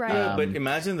like Right. Yeah, but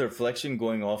imagine the reflection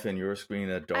going off in your screen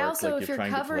at dark, I also, like if you're you're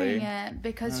trying covering to play. it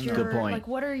because I you're don't know. Good point. like,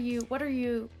 what are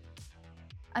you?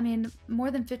 I mean,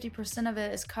 more than 50% of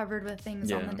it is covered with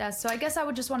things on Yeah. the desk. So I guess I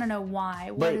would just want to know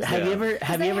why. What but is have it? you ever 'Cause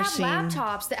have they you ever have seen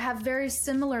laptops that have very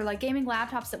similar, like gaming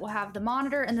laptops that will have the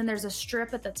monitor, and then there's a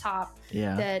strip at the top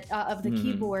yeah that of the Mhm.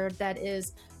 keyboard that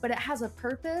is, but it has a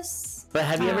purpose. but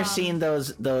have you ever Um, seen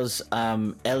those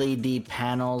LED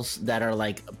panels that are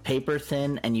like paper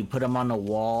thin and you put them on a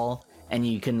wall and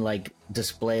you can like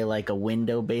display like a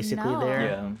window basically No. there?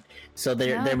 Yeah, So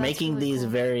they're No, they're that's making really these cool.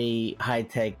 very high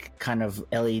tech kind of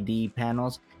LED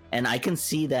panels, and I can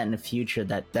see that in the future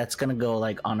that's gonna go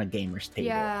like on a gamer's table,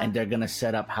 Yeah. and they're gonna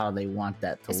set up how they want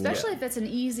that to Especially look. if it's an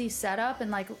easy setup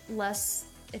and like less,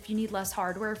 if you need less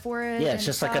hardware for it. Yeah, and it's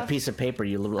just like a stuff. piece of paper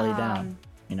you lay down, Um,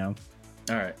 you know.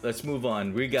 All right, let's move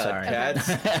on. We got Sorry. Cat's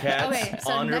Okay,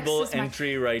 so honorable next is my-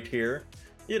 entry right here.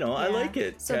 You know, I Yeah. like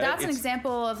it. So Cat, that's an it's-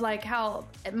 example of like how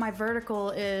my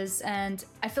vertical is, and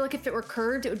I feel like if it were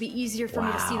curved, it would be easier for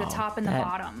me to see the Wow, top and the that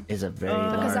bottom. Is a very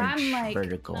Because large I'm like,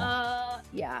 vertical.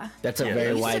 Yeah. That's a Yeah,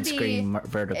 very it used to be- widescreen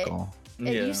vertical.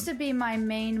 It Yeah. used to be my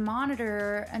main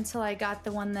monitor until I got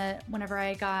the one that whenever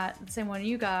I got the same one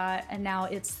you got, and now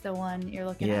it's the one you're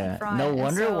looking at in Yeah, front. no And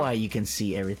wonder so why you can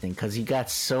see everything, because you got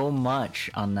so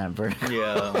much on that vertical.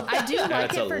 Yeah. I do like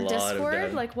That's it a for lot of Discord,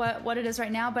 data. like what it is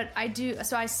right now, but I do,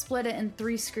 so I split it in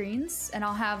 3 screens, and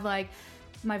I'll have like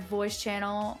my voice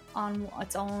channel on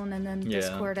its own, and then Yeah.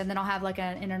 Discord, and then I'll have like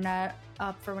an internet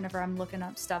up for whenever I'm looking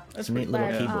up stuff. It's a neat little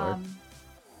But, keyboard.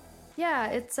 Yeah,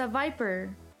 it's a Viper.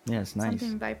 Yeah, it's nice.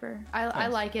 Something Viper. I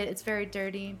Nice. like it. It's very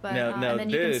dirty, but Now and then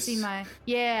you can this- see my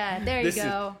there you This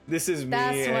go. This is me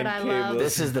That's what and I Cable. love.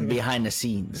 This is the behind the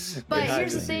scenes. But Behind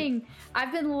here's the the thing: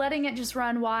 I've been letting it just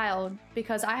run wild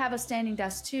because I have a standing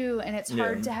desk too, and it's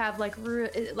hard Yeah. to have like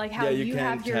how Yeah, you you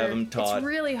can't have your. have 'em taught. It's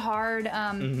really hard.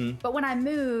 Mhm. But when I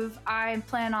move, I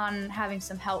plan on having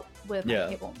some help with my Yeah.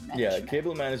 cable Yeah, management.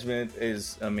 cable management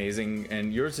is amazing,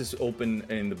 and yours is open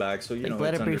in the back, so you know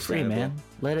Let it's it be free, understandable. man.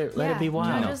 Let it be I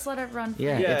wild. just let it run.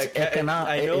 Yeah, Yeah,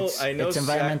 it's I know it's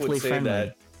Zach environmentally would say friendly.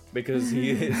 that because he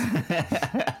is.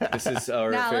 This is our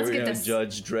Now, let's favorite, get to-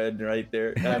 Judge Dredd right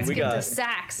there. Let's we get got to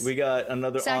Sacks. we got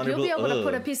another Zach, honorable. you'll be able to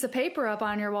put a ugh. piece of paper up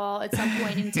on your wall at some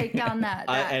point and take down that,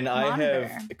 I monitor.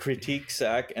 have critiqued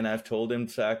Zach, and I've told him,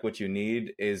 Zach, what you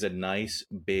need is a nice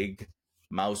big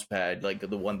mouse pad, like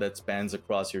the one that spans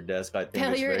across your desk. I think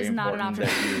Failure it's very is not an important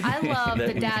option. that you- I love that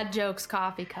the you- dad jokes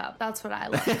coffee cup. That's what I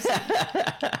love.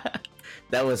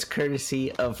 That was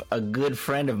courtesy of a good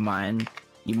friend of mine.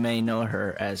 You may know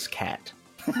her as Kat.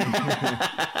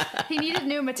 He needed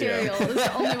new material. It's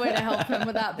the only way to help him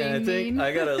without being And I think mean.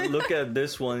 I gotta look at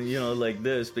this one, you know, like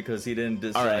this, because he didn't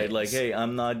decide, right. like, hey,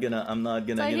 I'm not gonna, Like,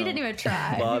 you he know, didn't even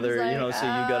try. bother, He was you know. like, So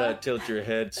you gotta tilt your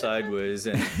head sideways,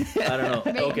 and I don't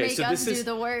know. make Okay, so us this do is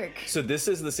the work. so this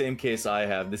is the same case I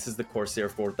have. This is the Corsair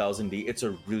 4000D. It's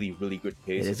a really, really good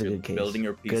case. It if is a you're good case. building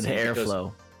your PC. Good because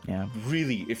airflow. Yeah.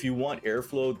 Really, if you want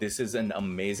airflow, this is an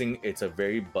amazing. It's a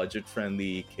very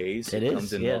budget-friendly case. It is.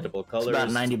 comes in yeah. multiple colors. It's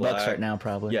about 90 bucks black. right now,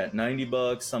 probably. Yeah,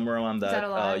 $90, somewhere around Is that. that a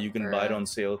lot You can for buy it a- on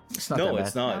sale. It's not No, that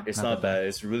it's bad. not. No? It's Not not that bad.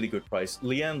 It's a really good price.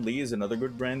 Lian Lee is another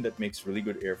good brand that makes really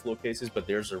good airflow cases, but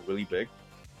theirs are really big.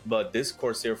 But this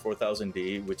Corsair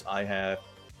 4000D, which I have,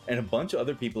 and a bunch of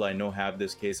other people I know have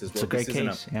this case as well. It's a great This isn't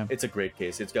case. Yeah. It's a great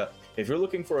case. It's got. If you're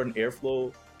looking for an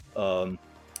airflow,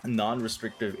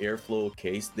 non-restrictive airflow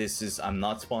case, this is. I'm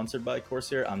not sponsored by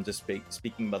Corsair. I'm just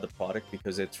speaking about the product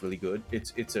because it's really good.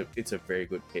 It's a very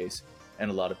good case,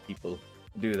 and a lot of people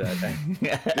do that.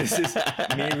 This is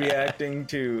me reacting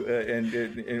to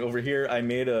and over here I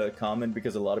made a comment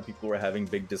because a lot of people were having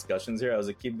big discussions here. I was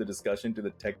like, keep the discussion to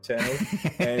the tech channel,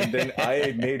 and then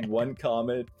I made one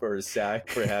comment for Zach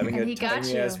for having And a he got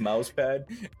tiny ass you. mouse pad,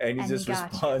 and he And just he got you.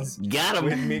 responds Got him.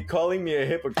 with me calling me a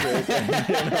hypocrite.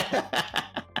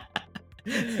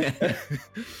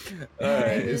 All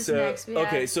right, who's so next? We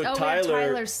okay, have- so we have Tyler.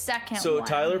 Tyler's second So one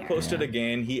Tyler here. posted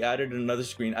again. He added another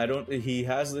screen. I don't. He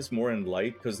has this more in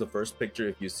light because the first picture,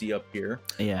 if you see up here,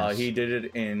 Yeah. he did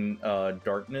it in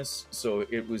darkness. So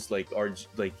it was like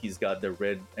like he's got the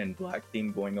red and black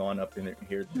theme going on up in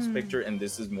here. This picture, and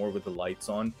this is more with the lights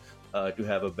on to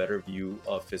have a better view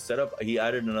of his setup. He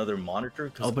added another monitor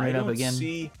because Open I it up don't again.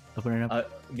 see. Open it up.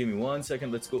 Give me 1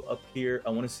 second. Let's go up here. I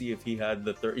want to see if he had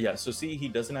the third. Yeah. So see, he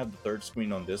doesn't have the third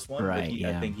screen on this one. Right, But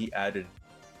I yeah. think he added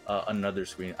another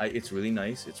screen. It's really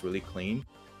nice. It's really clean.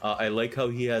 I like how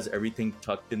he has everything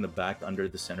tucked in the back under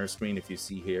the center screen. If you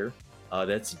see here,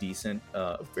 that's decent.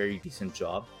 Very decent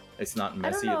job. It's not I don't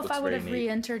messy. know It if looks I would very have neat.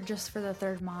 re-entered just for the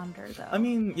third monitor though. I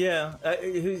mean, yeah,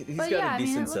 he's But got yeah, a I mean,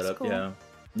 decent it looks setup. cool. Yeah.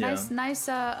 Yeah. nice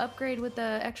upgrade with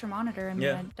the extra monitor. I mean,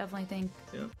 Yeah. I definitely think.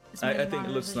 Yeah. this I mini think it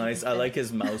monitor looks is really nice. I good. like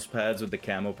his mouse pads with the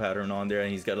camo pattern on there,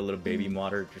 and he's got a little baby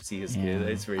monitor to see his kid. Yeah.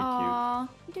 It's very cute. Aw,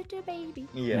 you do baby.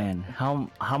 Yeah. Man,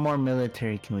 how more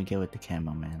military can we get with the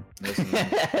camo, man? Listen,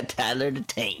 man. Tyler the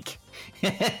Tank.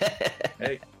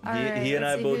 Hey, All he, right, he and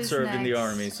I let's see both who's served in the next.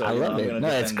 army, so I you know, love I'm it. gonna No,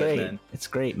 it's defend great. that, man. It's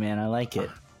great, man. I like it.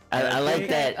 I I like think-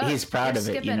 that Oh, he's proud you're of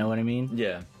it. You skipping. know what I mean?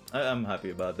 Yeah, I'm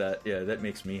happy about that. Yeah, that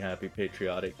makes me happy,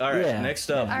 patriotic. All right, Yeah. next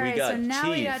up Yeah. All we right, got so now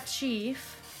Chief. we got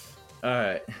Chief. All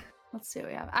right, Let's see what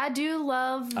we have. I do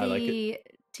love I like the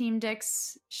Team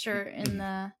Dix shirt in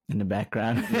the In the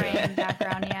background. frame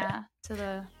background. Yeah, to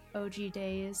the OG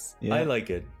days. Yeah. I like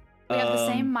it. We have the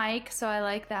same mic, so I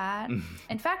like that. Um,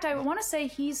 In fact, I want to say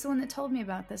he's the one that told me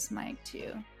about this mic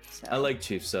too. So. I like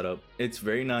Chief's setup. It's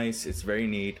very nice. It's very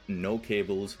neat. No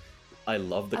cables. I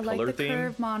love the I color like the theme.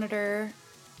 curved monitor.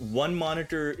 One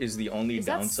monitor is the only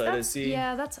downside I see.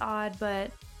 Yeah, that's odd,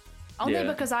 but only Yeah.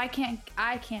 because I can't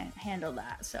handle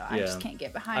that, so I just Yeah. can't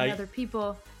get behind other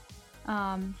people.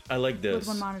 I like this With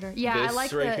one monitor. Yeah, I This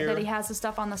like right that here. he has the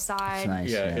stuff on the side. It's nice.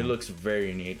 Yeah, it looks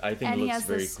very neat. I think And it he looks has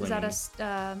very this. clean. Is that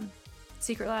a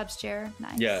Secret Labs chair?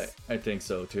 Nice. Yeah, I think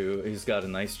so too. He's got a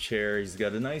nice chair. He's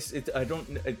got a nice.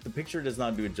 The picture does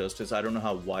not do it justice. I don't know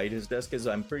how wide his desk is.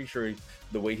 I'm pretty sure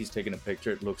the way he's taking a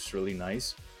picture, it looks really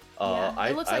nice. Yeah,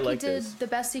 it looks like he did this. the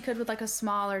best he could with like a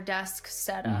smaller desk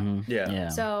setup. Yeah.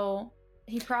 So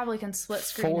he probably can split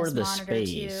screen For his the monitor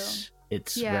space, too.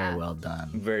 it's Yeah. very well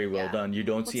done. Very well Yeah. done. You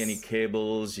don't see any What's-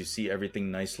 cables. You see everything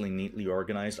nicely, neatly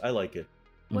organized. I like it.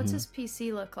 What's his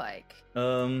PC look like?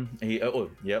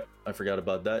 Yep. I forgot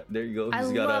about that. There you go. I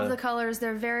He's got love a, the colors.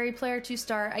 They're very player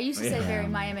 2-star. I used to say Yeah. very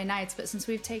Miami Nights, but since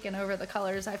we've taken over the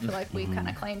colors, I feel like we've kind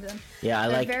of claimed them. Yeah, I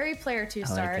They're like. very player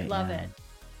 2-star. it, Love yeah. it.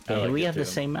 I Yeah, like we it have the too.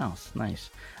 same mouse. Nice.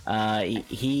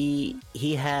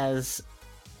 He has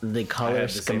the color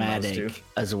have the same mouse, too. schematic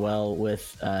as well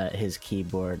with his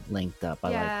keyboard linked up.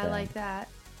 I Yeah, I like like that.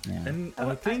 that. Yeah. And Oh,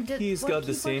 I think he's what got the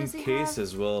keyboard same does he case have?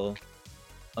 as well.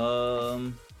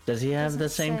 Does he have the Doesn't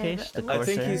same say, case? but The it I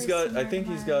think Corsair? he's got. I Similar think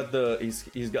to he's mine.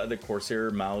 got he's got the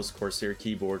Corsair mouse, Corsair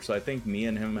keyboard. So I think me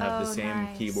and him have the Oh, same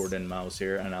nice. keyboard and mouse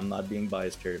here. And I'm not being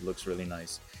biased here. It looks really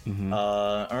nice. Mhm.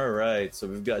 All right. So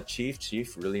we've got Chief.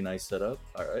 Really nice setup.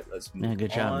 All right. Let's move Yeah,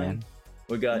 good job, on. man.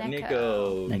 We got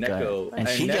Neko. Neko. And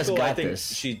she just Neko, got I think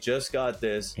this. She just got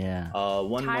this. Yeah.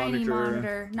 One Tiny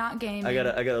monitor. not gaming. I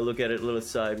gotta look at it a little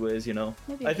sideways.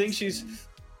 Maybe I I think can see.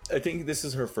 I think this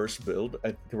is her first build.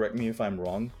 Correct me if I'm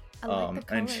wrong. I like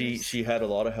the And colors. she had a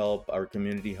lot of help. Our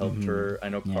community helped her. I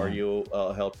know Yeah.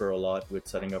 Cario helped her a lot with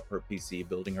setting up her PC,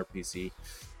 building her PC.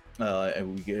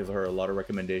 And we gave her a lot of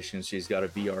recommendations. She's got a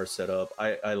VR setup.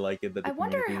 I like it that the I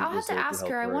wonder. community I'll have was to there ask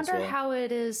help her. I as wonder well. how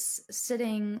it is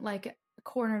sitting like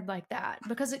cornered like that,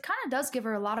 because it kind of does give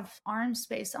her a lot of arm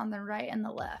space on the right and the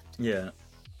left. Yeah,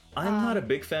 I'm not a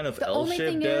big fan of the only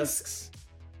L-shaped thing is- desks.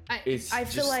 I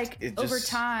feel like over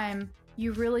time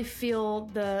you really feel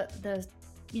the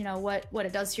what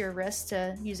it does to your wrist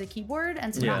to use a keyboard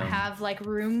and to not Yeah. have like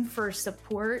room for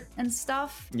support and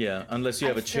stuff. Yeah, unless you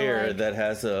have I a feel chair like- that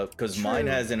has because mine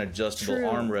True. has an adjustable True.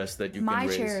 armrest that you My can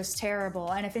raise. chair is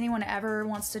terrible, and if anyone ever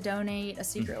wants to donate a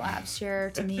Secret Labs chair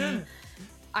to me,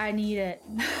 I need it.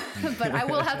 But I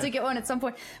will have to get one at some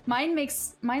point.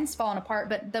 Mine's falling apart,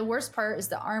 but the worst part is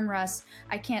the armrests.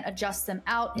 I can't adjust them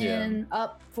out, Yeah. in,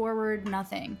 up, forward,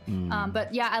 nothing.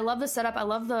 But yeah, I love the setup. I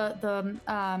love the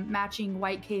matching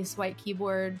white case, white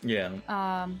keyboard. Yeah.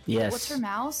 Yes. What's her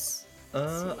mouse?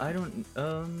 I don't.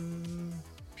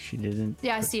 She didn't.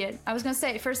 Yeah, I see it. I was gonna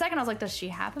say for a second I was like, does she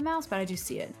have a mouse? But I do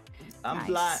see it. I'm Nice.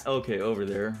 blind. Okay, over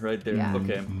there, right there. Yeah.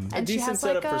 Okay, a And she decent has,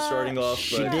 setup like, for starting off.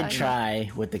 She but- did try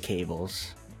with the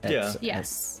cables. Yeah.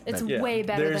 Yes, it's Yeah. way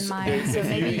better There's- than mine. So if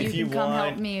maybe you- you if you can come help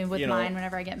want, me with you know, mine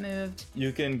whenever I get moved.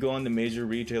 You can go on the major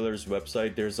retailers'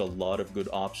 website. There's a lot of good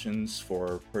options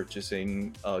for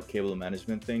purchasing cable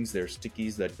management things. There's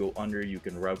stickies that go under. You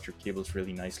can route your cables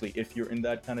really nicely if you're in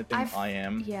that kind of thing. I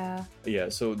am. Yeah. Yeah.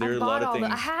 So there I are a bought lot of all things.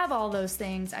 I have all those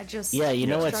things. I just Yeah, you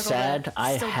know what's struggle to sad?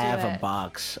 I still do have a it.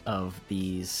 box of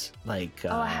these like.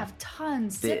 Oh, I have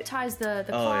tons. Zip ties, the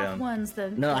Oh, cloth yeah. ones. The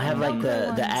No, I have like number the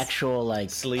ones. actual like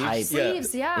Sleeves? type.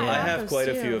 Sleeves. Yeah, I have have those quite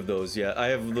a too. few of those. Yeah, I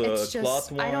have the It's just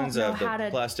cloth I don't ones. know I have how the to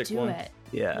plastic do one. it.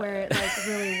 Yeah. Where it like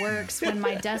really works when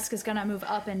my desk is gonna move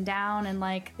up and down and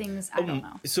like things. I don't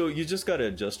know. So you just gotta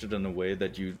adjust it in a way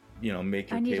that you make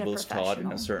your I need a cables taut in a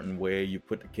professional. certain way. You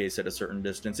put the case at a certain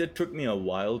distance. It took me a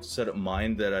while to set up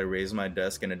mine that I raise my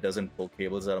desk and it doesn't pull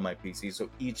cables out of my PC. So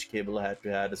each cable had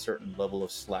to add a certain level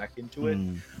of slack into it.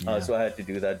 So I had to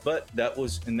do that. But that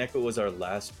was Neko was our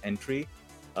last entry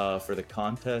for the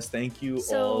contest. Thank you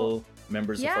So, all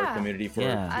members of our yeah. community for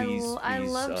Yeah. these. I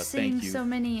love seeing thank you. so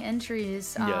many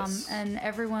entries. Yes. And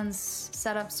everyone's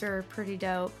setups are pretty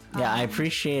dope. Yeah, I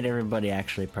appreciate everybody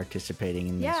actually participating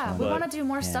in this Yeah, one. we But- want to do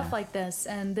more yeah. stuff like this,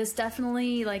 and this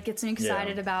definitely like gets me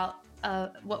excited about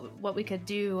what we could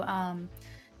do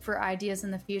for ideas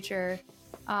in the future.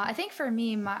 I think for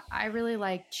me, I really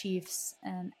like Chiefs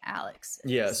and Alex.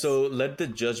 Yeah, so let the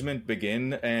judgment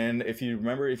begin. And if you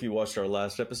remember, if you watched our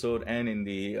last episode and in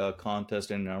the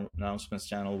contest and announcements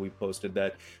channel, we posted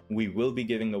that we will be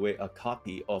giving away a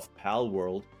copy of Pal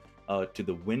World to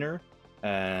the winner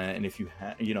And if you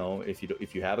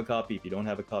if you have a copy, if you don't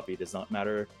have a copy, it does not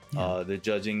matter. The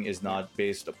judging is not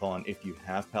based upon if you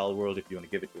have Pal World. If you want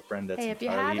to give it to a friend, that's hey, if you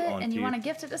have it and you want to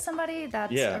gift it to somebody,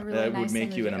 that's a really that nice would make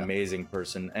thing you to an do. amazing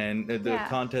person. And the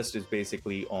contest is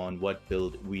basically on what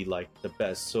build we like the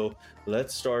best. So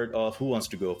let's start off. Who wants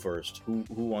to go first? Who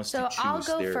wants to choose? So I'll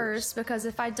go theirs? first, because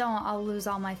if I don't, I'll lose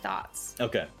all my thoughts.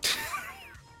 Okay.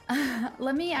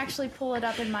 Let me actually pull it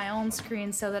up in my own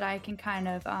screen so that I can kind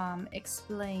of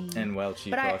explain. And while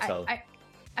Chief but talks,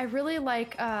 I really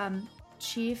like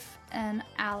Chief and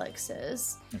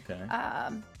Alex's. Okay.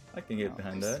 I can get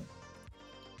behind that.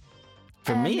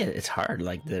 For me, it's hard.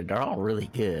 Like they're all really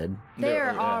good.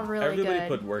 They're all really good. Everybody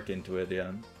put work into it.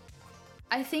 Yeah.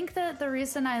 I think that the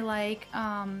reason I like,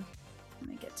 let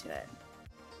me get to it.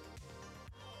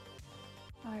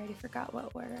 I already forgot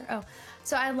what order. Oh,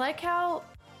 so I like how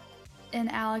in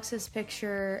Alex's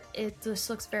picture, it just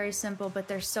looks very simple, but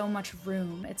there's so much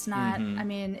room. It's not, I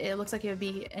mean, it looks like it would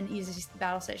be an easy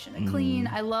battle station to clean.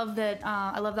 I love that,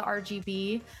 I love the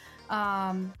RGB.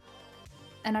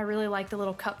 And I really like the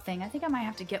little cup thing. I think I might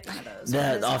have to get one of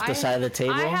those. Off the side of the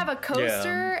table? I have a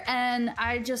coaster, and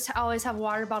I just always have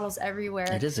water bottles everywhere.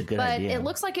 It is a good idea. But it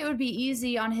looks like it would be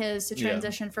easy on his to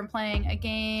transition from playing a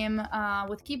game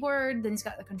with keyboard. Then he's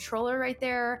got the controller right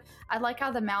there. I like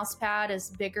how the mouse pad is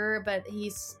bigger, but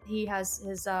he has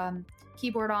his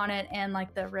keyboard on it and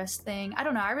like the wrist thing. I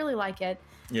don't know. I really like it.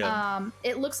 Yeah.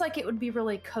 It looks like it would be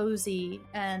really cozy,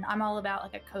 and I'm all about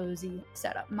like a cozy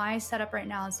setup. My setup right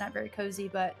now is not very cozy,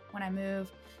 but when I move,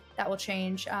 that will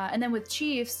change. And then with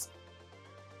Chiefs,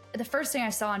 the first thing I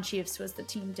saw on Chiefs was the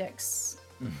Team Dix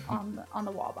on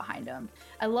the wall behind him.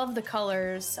 I love the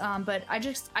colors, but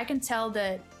I can tell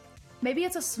that maybe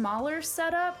it's a smaller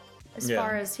setup as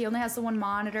far as he only has the one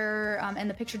monitor, and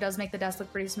the picture does make the desk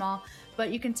look pretty small. But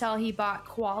you can tell he bought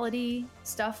quality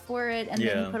stuff for it, and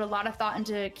then he put a lot of thought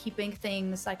into keeping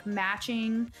things like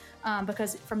matching,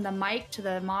 because from the mic to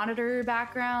the monitor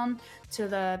background to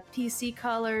the PC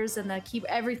colors and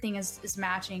everything is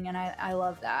matching, and I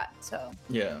love that. So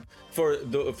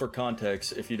for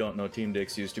context, if you don't know, Team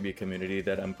Dix used to be a community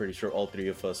that I'm pretty sure all three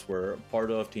of us were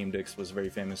part of. Team Dix was very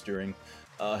famous during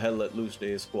Hell Let Loose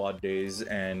days, squad days,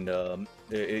 and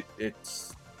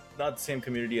it's not the same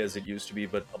community as it used to be,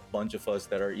 but a bunch of us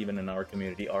that are even in our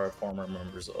community are former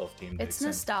members of Team Dix. It's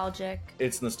nostalgic.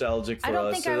 It's nostalgic for us. I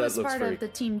don't think I was part of the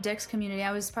Team Dix community.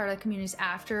 I was part of the communities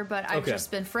after, but I've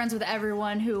just been friends with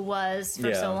everyone who was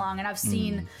for so long, and I've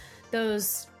seen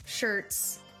those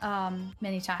shirts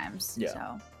many times. Yeah.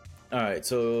 So. All right,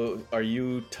 so are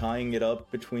you tying it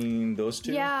up between those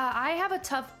two? Yeah, I have a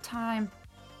tough time.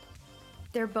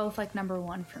 They're both like number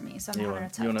one for me, so I'm having a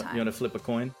tough time. You want to flip a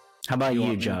coin? How about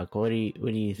you, Jock? What do you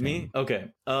think? Me? Okay.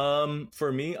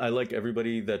 For me, I like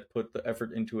everybody that put the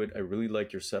effort into it. I really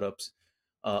like your setups.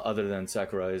 Other than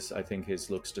Sakurai's, I think his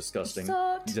looks disgusting.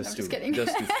 Just kidding.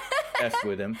 Just to F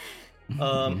with him.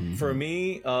 For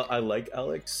me, I like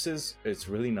Alex's. It's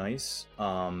really nice.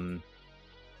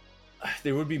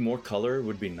 There would be more color,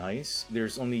 would be nice.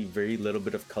 There's only very little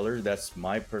bit of color. That's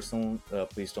my personal,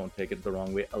 please don't take it the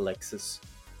wrong way, Alexis.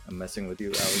 I'm messing with you,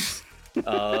 Alex.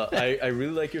 I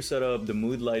really like your setup. The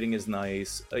mood lighting is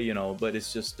nice, but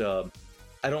it's just,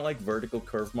 I don't like vertical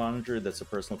curve monitor. That's a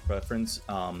personal preference.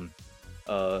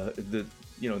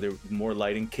 There's more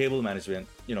lighting, cable management,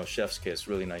 chef's kiss,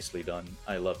 really nicely done.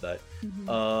 I love that.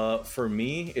 For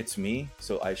me, it's me,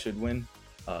 so I should win.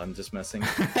 I'm just messing.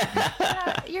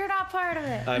 You're not part of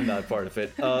it. I'm not part of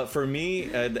it. For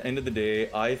me, at the end of the day,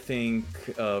 I think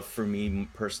for me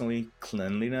personally,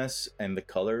 cleanliness and the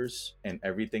colors and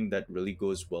everything that really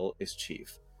goes well is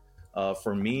Chief.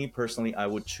 For me personally, I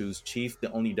would choose Chief.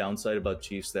 The only downside about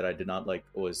Chiefs that I did not like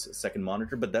was second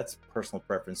monitor, but that's personal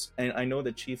preference. And I know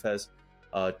that Chief has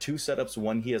two setups.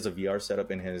 One, he has a VR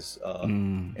setup in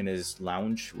his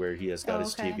lounge where he has got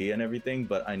his TV and everything,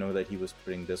 but I know that he was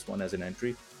putting this one as an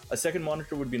entry. A second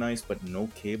monitor would be nice, but no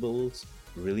cables.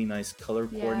 Really nice color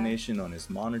coordination on his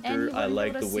monitor. And I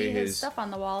like the way his stuff on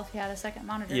the wall if he had a second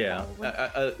monitor. Yeah,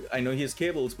 I know he has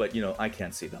cables, but I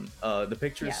can't see them. The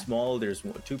picture is small. There's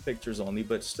two pictures only,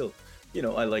 but still,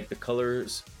 I like the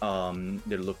colors.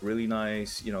 They look really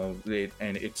nice.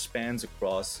 And it spans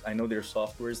across. I know there's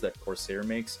softwares that Corsair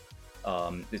makes.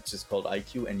 It's just called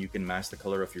IQ, and you can mask the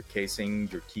color of your casing,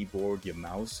 your keyboard, your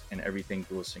mouse, and everything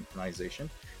through a synchronization.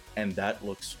 And that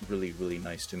looks really, really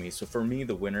nice to me. So for me,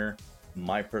 the winner,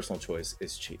 my personal choice,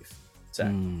 is Chief.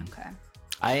 Zach.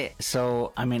 Okay.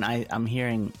 I'm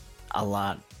hearing a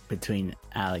lot between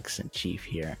Alex and Chief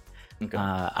here. Okay.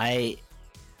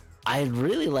 I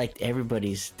really liked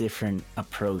everybody's different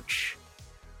approach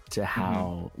to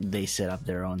how they set up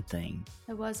their own thing.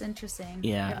 It was interesting.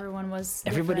 Yeah.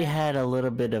 Everybody had a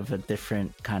little bit of a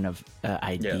different kind of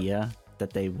idea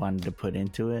that they wanted to put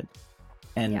into it.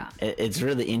 And it's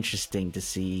really interesting to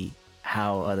see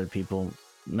how other people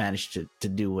managed to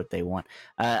do what they want.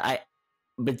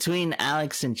 Between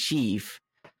Alex and Chief,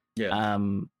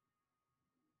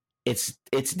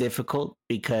 it's difficult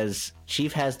because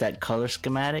Chief has that color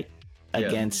schematic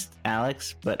against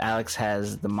Alex, but Alex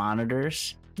has the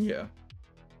monitors. Yeah.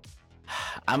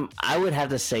 I would have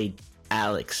to say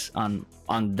Alex on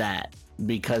that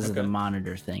because of the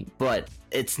monitor thing. But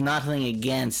it's nothing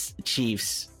against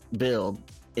Chief's build,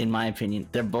 in my opinion.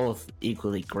 They're both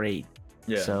equally great.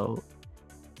 Yeah. So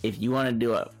if you want to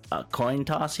do a coin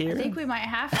toss here, I think we might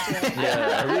have to.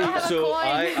 Yeah.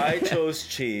 I chose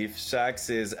Chief. Sax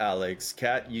is Alex.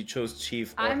 Kat, you chose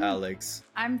Chief or Alex?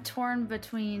 I'm torn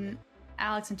between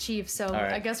Alex and Chief, so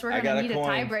I guess we're gonna need a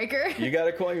tiebreaker. You got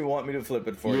a coin? You want me to flip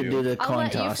it for you? Do the coin I'll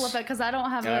let toss. you flip it because I don't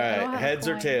have. All right, heads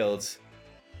or tails?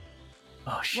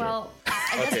 Oh shit. Well,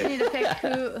 I guess we need to pick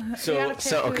who. So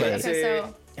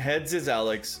heads is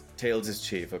Alex, tails is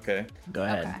Chief. Okay. Go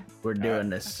ahead. Okay. We're doing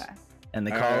this. Okay. And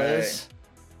the call is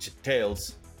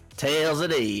tails. Tails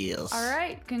it is. All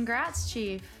right, congrats,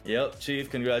 Chief. Yep,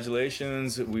 Chief,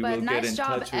 congratulations. We will get in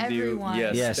touch with everyone. you.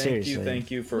 Yes, seriously.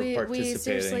 Thank you for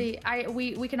participating.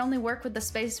 We can only work with the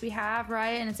space we have,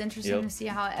 right? And it's interesting to see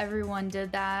how everyone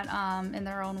did that in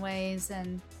their own ways,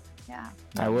 and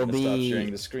I will be stop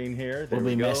sharing the screen here. We'll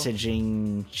be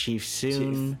messaging Chief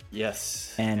soon.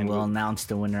 Yes, and we'll announce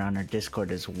the winner on our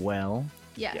Discord as well.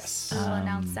 Yes. We'll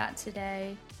announce that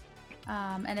today.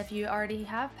 And if you already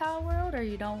have Power World or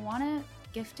you don't want it,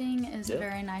 gifting is a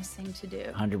very nice thing to do.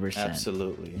 100%.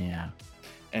 Absolutely. Yeah.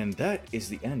 And that is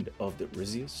the end of the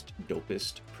rizziest,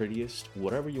 dopest, prettiest,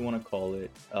 whatever you want to call it,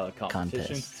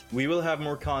 competition. Contest. We will have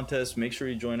more contests. Make sure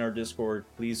you join our Discord.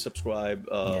 Please subscribe.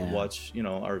 Watch,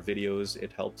 our videos.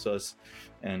 It helps us.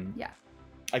 And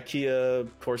IKEA,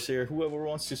 Corsair, whoever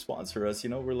wants to sponsor us.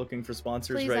 We're looking for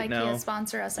sponsors right now. Please, IKEA,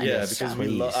 sponsor us. Because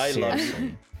I love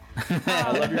you.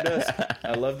 I love your desk.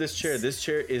 I love this chair. This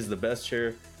chair is the best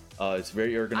chair. It's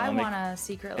very ergonomic. I want a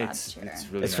Secret Labs chair. It's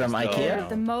really nice. From IKEA.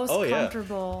 The most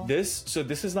comfortable. This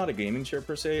is not a gaming chair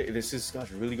per se. This has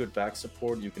got really good back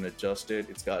support. You can adjust it.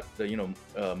 It's got the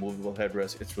movable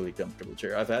headrest. It's really comfortable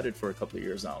chair. I've had it for a couple of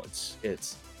years now.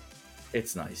 It's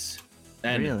nice.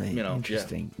 And, really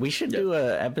interesting. We should do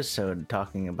an episode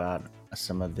talking about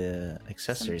some of the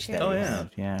accessories that we have.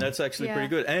 Yeah, that's actually pretty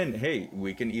good. And hey,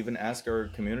 we can even ask our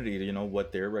community,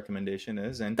 what their recommendation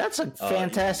is. And that's a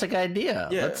fantastic idea.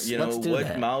 Yeah, let's do what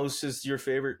that. mouse is your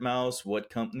favorite mouse? What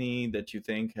company that you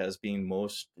think has been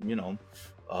most,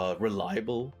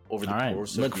 reliable over the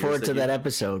course of Look years forward to that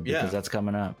episode because that's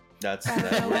coming up. We're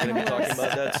going to be talking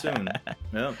about that soon.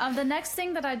 Yeah. The next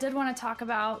thing that I did want to talk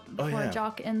about before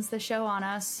Jock ends the show on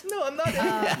us. No, I'm not.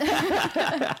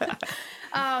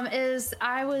 Is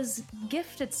I was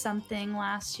gifted something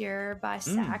last year by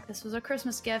SAC. This was a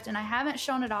Christmas gift, and I haven't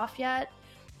shown it off yet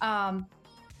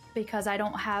because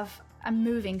I'm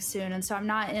moving soon, and so I'm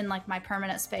not in my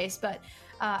permanent space. But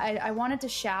I wanted to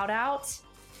shout out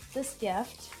this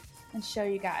gift and show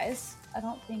you guys.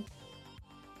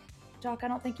 Jock, I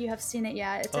don't think you have seen it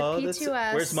yet. It's a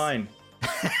P2S. Where's mine?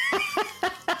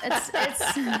 It's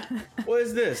What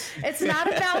is this? It's not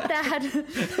about that.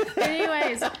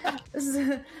 Anyways,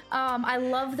 I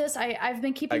love this. I've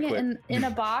been keeping it in a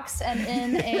box and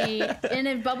in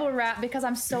a bubble wrap because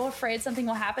I'm so afraid something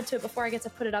will happen to it before I get to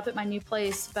put it up at my new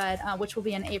place, but which will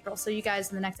be in April. So you guys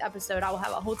in the next episode, I will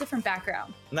have a whole different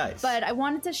background. Nice. But I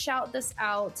wanted to shout this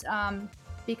out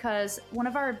because one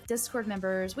of our Discord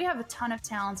members, we have a ton of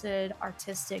talented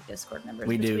artistic Discord members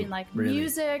between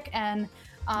music and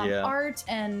art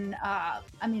and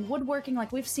woodworking.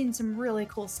 We've seen some really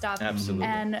cool stuff. Absolutely.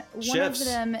 And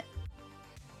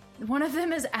one of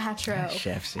them is Atro.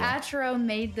 Chefs, Atro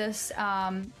made this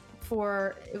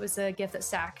it was a gift that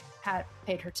SAC had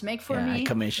paid her to make for me. I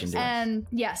commissioned it.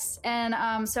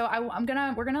 And so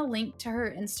we're gonna link to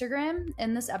her Instagram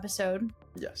in this episode.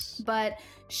 Yes. But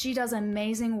she does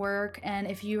amazing work, and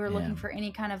if you are looking for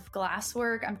any kind of glass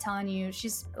work, I'm telling you,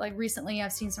 she's recently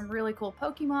I've seen some really cool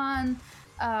Pokemon,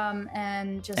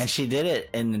 and she did it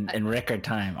in record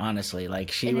time. Honestly,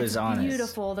 she was honest.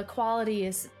 Beautiful. The quality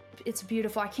it's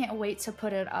beautiful. I can't wait to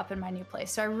put it up in my new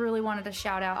place. So I really wanted to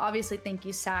shout out. Obviously, thank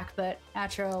you, SAC, but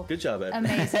Atro. Good job, Ed.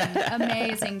 Amazing,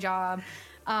 amazing job.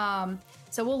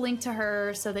 So we'll link to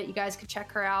her so that you guys could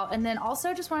check her out. And then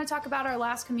also just want to talk about our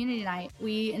last community night.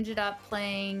 We ended up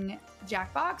playing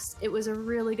Jackbox. It was a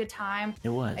really good time. It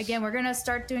was. Again, we're going to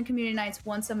start doing community nights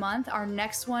once a month. Our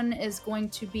next one is going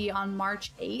to be on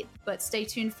March 8th, but stay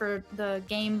tuned for the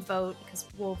game vote because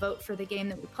we'll vote for the game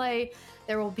that we play.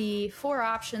 There will be 4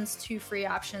 options, 2 free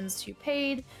options, 2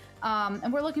 paid.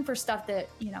 And we're looking for stuff that,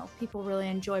 people really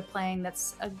enjoy playing.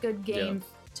 That's a good game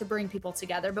to bring people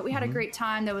together. But we had a great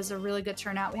time. There was a really good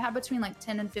turnout. We had between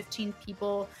 10 and 15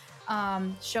 people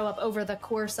show up over the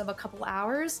course of a couple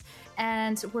hours.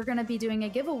 And we're going to be doing a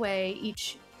giveaway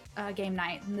each game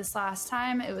night. And this last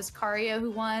time, it was Cario who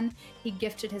won. He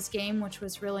gifted his game, which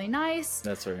was really nice.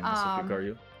 That's very nice of you,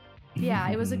 Cario.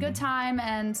 Yeah, it was a good time.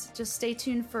 And just stay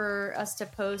tuned for us to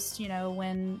post,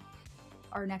 when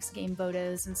our next game vote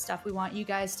is and stuff. We want you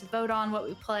guys to vote on what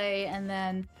we play and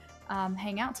then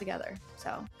hang out together.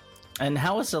 So. And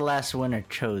how was the last winner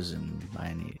chosen by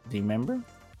any? Do you remember?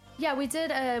 Yeah, we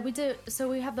did. So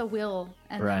we have the wheel,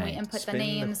 and then we input the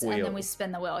names, and then we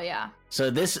spin the wheel. Yeah. So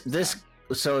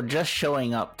so just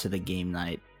showing up to the game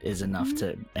night is enough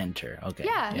to enter. Okay.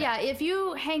 Yeah. If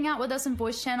you hang out with us in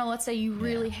voice channel, let's say you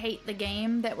really hate the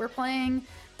game that we're playing,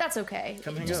 that's okay.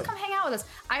 Come hang out with us.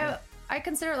 I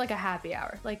consider it like a happy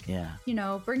hour.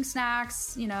 Bring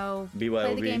snacks, play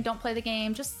the game, don't play the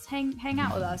game, just hang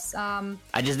out with us.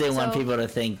 I just didn't want people to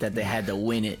think that they had to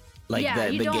win it.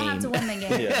 You don't have to win the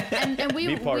game. And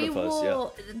we will,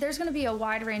 us, there's going to be a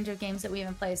wide range of games that we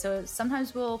even play. So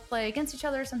sometimes we'll play against each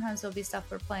other. Sometimes there'll be stuff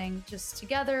we're playing just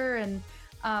together. And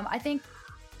I think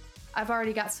I've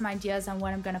already got some ideas on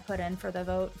what I'm going to put in for the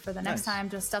vote for the next time,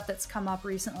 just stuff that's come up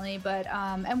recently. But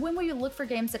and when we look for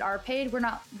games that are paid,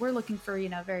 we're looking for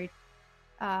very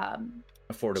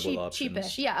affordable options.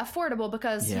 Cheapish. Yeah, affordable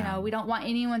because we don't want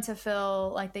anyone to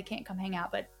feel like they can't come hang out.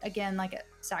 But again, like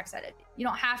Zach said, you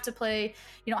don't have to play,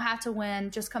 you don't have to win.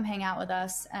 Just come hang out with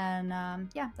us, and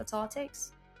that's all it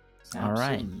takes. So. All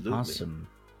right, awesome.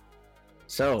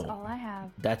 So that's all I have.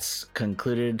 That's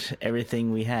concluded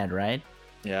everything we had, right?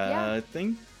 Yeah, I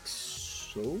think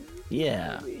so.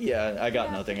 Yeah, I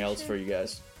got nothing else for you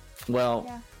guys.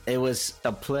 Well, it was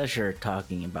a pleasure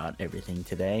talking about everything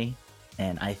today,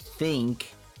 and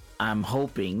I'm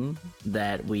hoping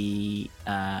that we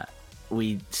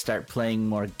start playing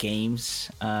more games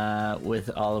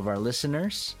with all of our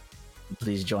listeners.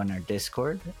 Please join our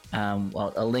Discord.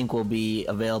 A link will be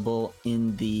available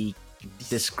in the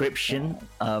description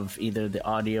of either the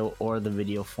audio or the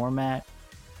video format.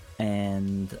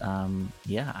 And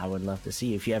I would love to see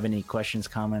you. If you have any questions,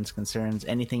 comments, concerns,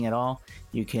 anything at all,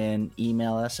 you can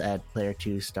email us at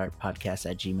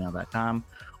player2startpodcast@gmail.com,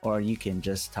 or you can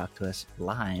just talk to us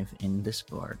live in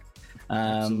Discord.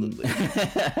 Absolutely.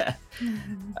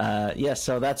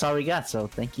 So that's all we got. So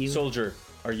thank you. Soldier,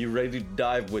 are you ready to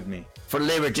dive with me? For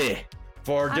liberty.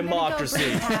 For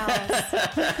democracy.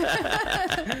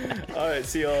 All right,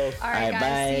 see y'all. All right, guys.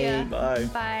 Bye. See ya. Bye.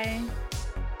 Bye.